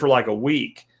refrigerator for a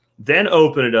week. Then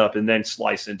open it up and then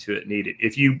slice into it and eat it.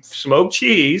 If you smoke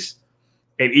cheese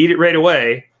and eat it right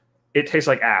away, it tastes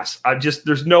like ass.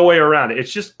 There's no way around it.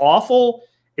 It's just awful.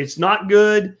 It's not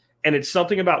good. And it's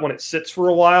something about when it sits for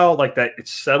a while, like that, it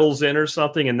settles in or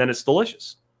something, and then it's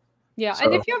delicious. Yeah. So,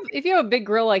 and if you have a big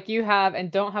grill like you have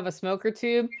and don't have a smoker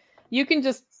tube, you can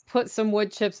just put some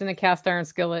wood chips in a cast iron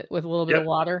skillet with a little bit of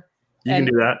water. You can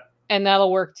do that. And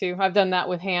that'll work too. I've done that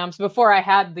with hams before I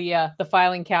had the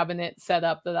filing cabinet set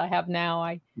up that I have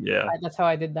now. That's how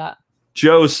I did that.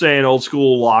 Joe's saying old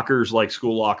school lockers, like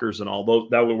school lockers and all those,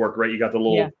 that would work great. You got the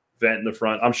little vent in the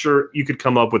front. I'm sure you could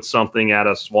come up with something at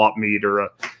a swap meet or a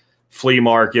flea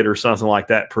market or something like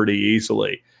that pretty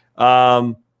easily.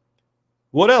 What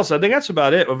else? I think that's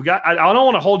about it. I don't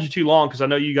want to hold you too long because I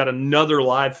know you got another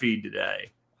live feed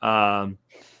today. So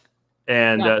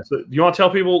do you want to tell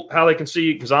people how they can see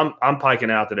you? Because I'm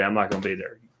piking out today. I'm not going to be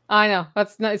there. I know.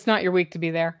 It's not your week to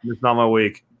be there. It's not my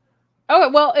week. Oh,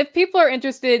 well, if people are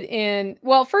interested in,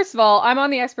 first of all, I'm on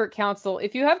the expert council.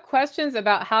 If you have questions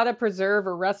about how to preserve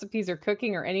or recipes or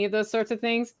cooking or any of those sorts of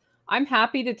things, I'm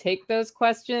happy to take those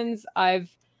questions.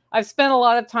 I've spent a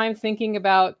lot of time thinking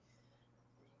about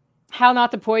how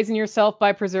not to poison yourself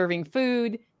by preserving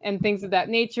food and things of that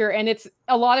nature. And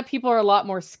a lot of people are a lot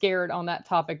more scared on that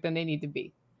topic than they need to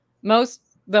be.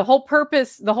 The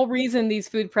whole reason these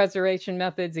food preservation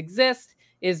methods exist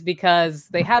is because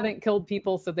they haven't killed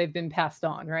people, so they've been passed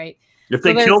on, right? If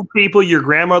they killed people, your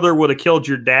grandmother would have killed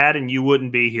your dad and you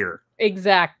wouldn't be here.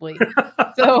 Exactly.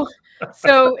 So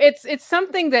it's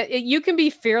something that you can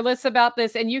be fearless about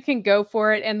this and you can go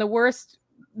for it. And the worst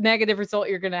negative result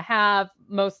you're going to have,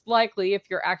 most likely, if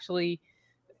you're actually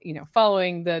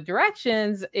following the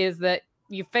directions, is that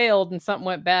you failed and something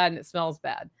went bad and it smells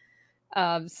bad.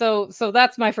 So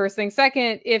that's my first thing.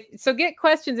 Second, get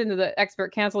questions into the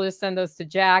expert council, just send those to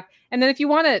Jack. And then if you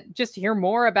want to just hear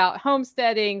more about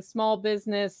homesteading, small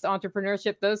business,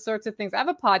 entrepreneurship, those sorts of things, I have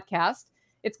a podcast.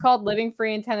 It's called Living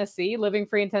Free in Tennessee,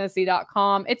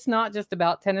 livingfreeintennessee.com. It's not just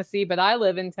about Tennessee, but I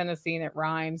live in Tennessee and it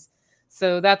rhymes.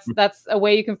 So that's a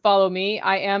way you can follow me.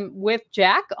 I am with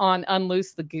Jack on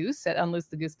Unloose the Goose at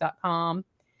unloosethegoose.com.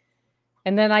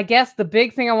 And then I guess the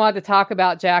big thing I wanted to talk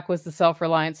about, Jack, was the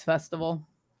Self-Reliance Festival.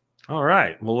 All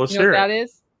right. Well, let's hear it. What that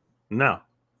is? No.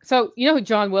 So you know who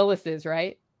John Willis is,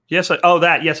 right? Yes.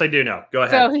 Yes, I do know. Go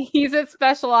ahead. So he's at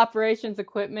Special Operations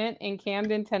Equipment in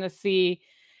Camden, Tennessee.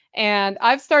 And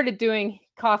I've started doing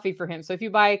coffee for him. So if you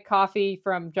buy coffee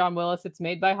from John Willis, it's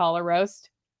made by Hollow Roast.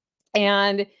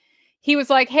 And he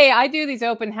was like, hey, I do these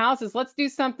open houses. Let's do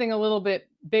something a little bit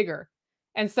bigger.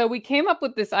 And so we came up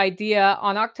with this idea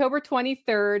on October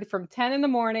 23rd from 10 in the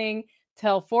morning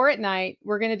till 4 at night.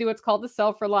 We're going to do what's called the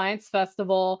Self-Reliance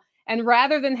Festival. And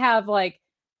rather than have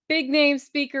big name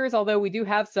speakers, although we do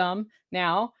have some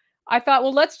now, I thought,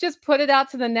 well, let's just put it out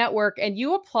to the network and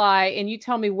you apply and you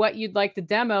tell me what you'd like to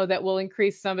demo that will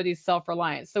increase somebody's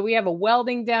self-reliance. So we have a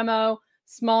welding demo,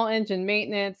 small engine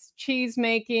maintenance, cheese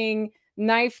making,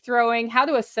 knife throwing, how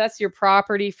to assess your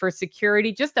property for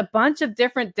security, just a bunch of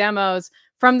different demos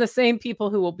from the same people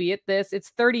who will be at this.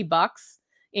 It's $30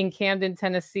 in Camden,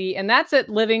 Tennessee. And that's at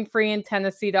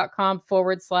livingfreeintennessee.com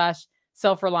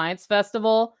Self-Reliance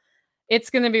Festival. It's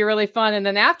going to be really fun. And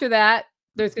then after that,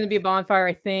 there's going to be a bonfire,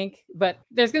 I think, but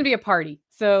there's going to be a party.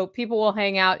 So people will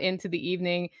hang out into the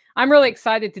evening. I'm really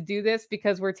excited to do this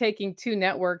because we're taking two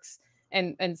networks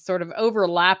and sort of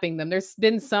overlapping them. There's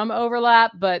been some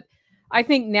overlap, but I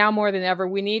think now more than ever,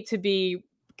 we need to be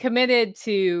committed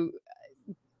to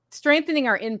strengthening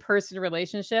our in-person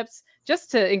relationships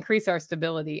just to increase our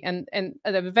stability. And an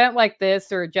event like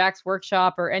this or Jack's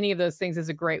workshop or any of those things is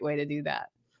a great way to do that.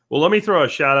 Well, let me throw a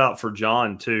shout out for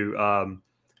John too.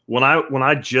 When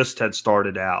I just had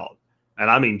started out,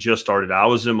 and I mean just started out, I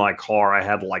was in my car. I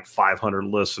had like 500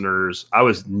 listeners. I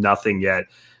was nothing yet.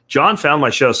 John found my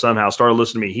show somehow, started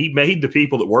listening to me. He made the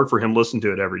people that work for him listen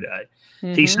to it every day.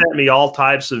 Mm-hmm. He sent me all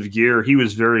types of gear. He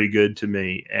was very good to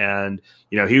me. And,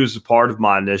 you know, he was a part of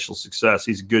my initial success.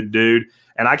 He's a good dude.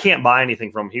 And I can't buy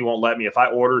anything from him. He won't let me. If I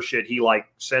order shit, he like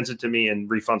sends it to me and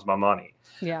refunds my money.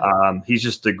 Yeah. He's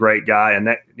just a great guy. And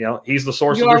that, you know, he's the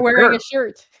source you of are wearing a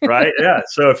shirt. Right? Yeah.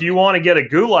 So if you want to get a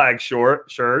gulag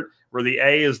shirt where the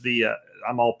A is the,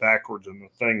 I'm all backwards in the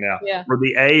thing now, where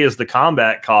the A is the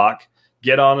combat cock,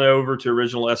 get on over to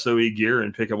Original SOE Gear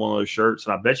and pick up one of those shirts.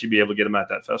 And I bet you'd be able to get them at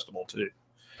that festival too.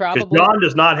 Probably. Because John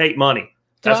does not hate money.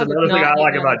 That's John another thing I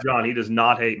like about John. He does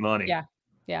not hate money. Yeah.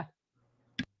 Yeah.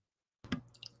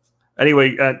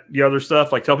 Anyway, the other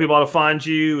stuff, like tell people how to find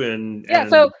you and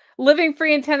so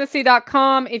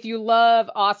livingfreeintennessee.com. If you love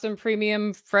awesome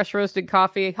premium fresh roasted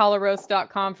coffee,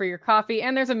 hollowroast.com for your coffee.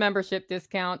 And there's a membership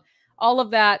discount. All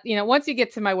of that, you know, once you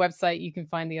get to my website, you can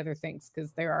find the other things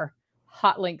because there are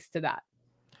hot links to that.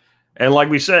 And like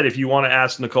we said, if you want to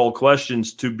ask Nicole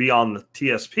questions to be on the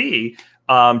TSP,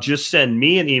 just send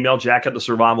me an email,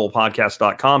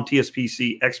 jack@thesurvivalpodcast.com,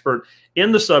 TSPC expert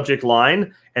in the subject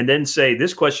line, and then say,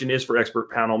 this question is for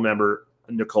expert panel member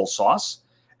Nicole Sauce.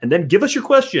 And then give us your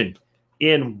question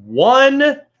in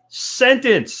one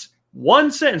sentence.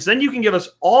 Then you can give us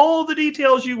all the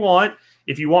details you want.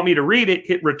 If you want me to read it,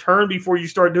 hit return before you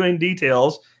start doing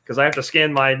details, because I have to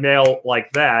scan my mail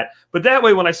like that. But that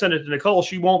way, when I send it to Nicole,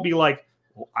 she won't be like,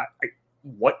 well,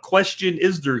 what question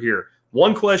is there here?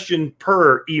 One question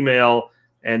per email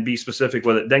and be specific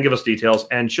with it. Then give us details,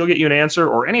 and she'll get you an answer,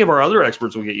 or any of our other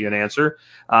experts will get you an answer.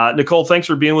 Nicole, thanks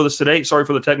for being with us today. Sorry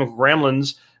for the technical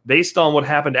ramblings. Based on what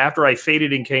happened after I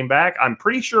faded and came back, I'm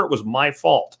pretty sure it was my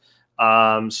fault.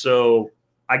 So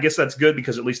I guess that's good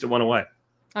because at least it went away.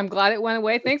 I'm glad it went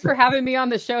away. Thanks for having me on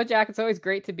the show, Jack. It's always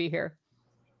great to be here.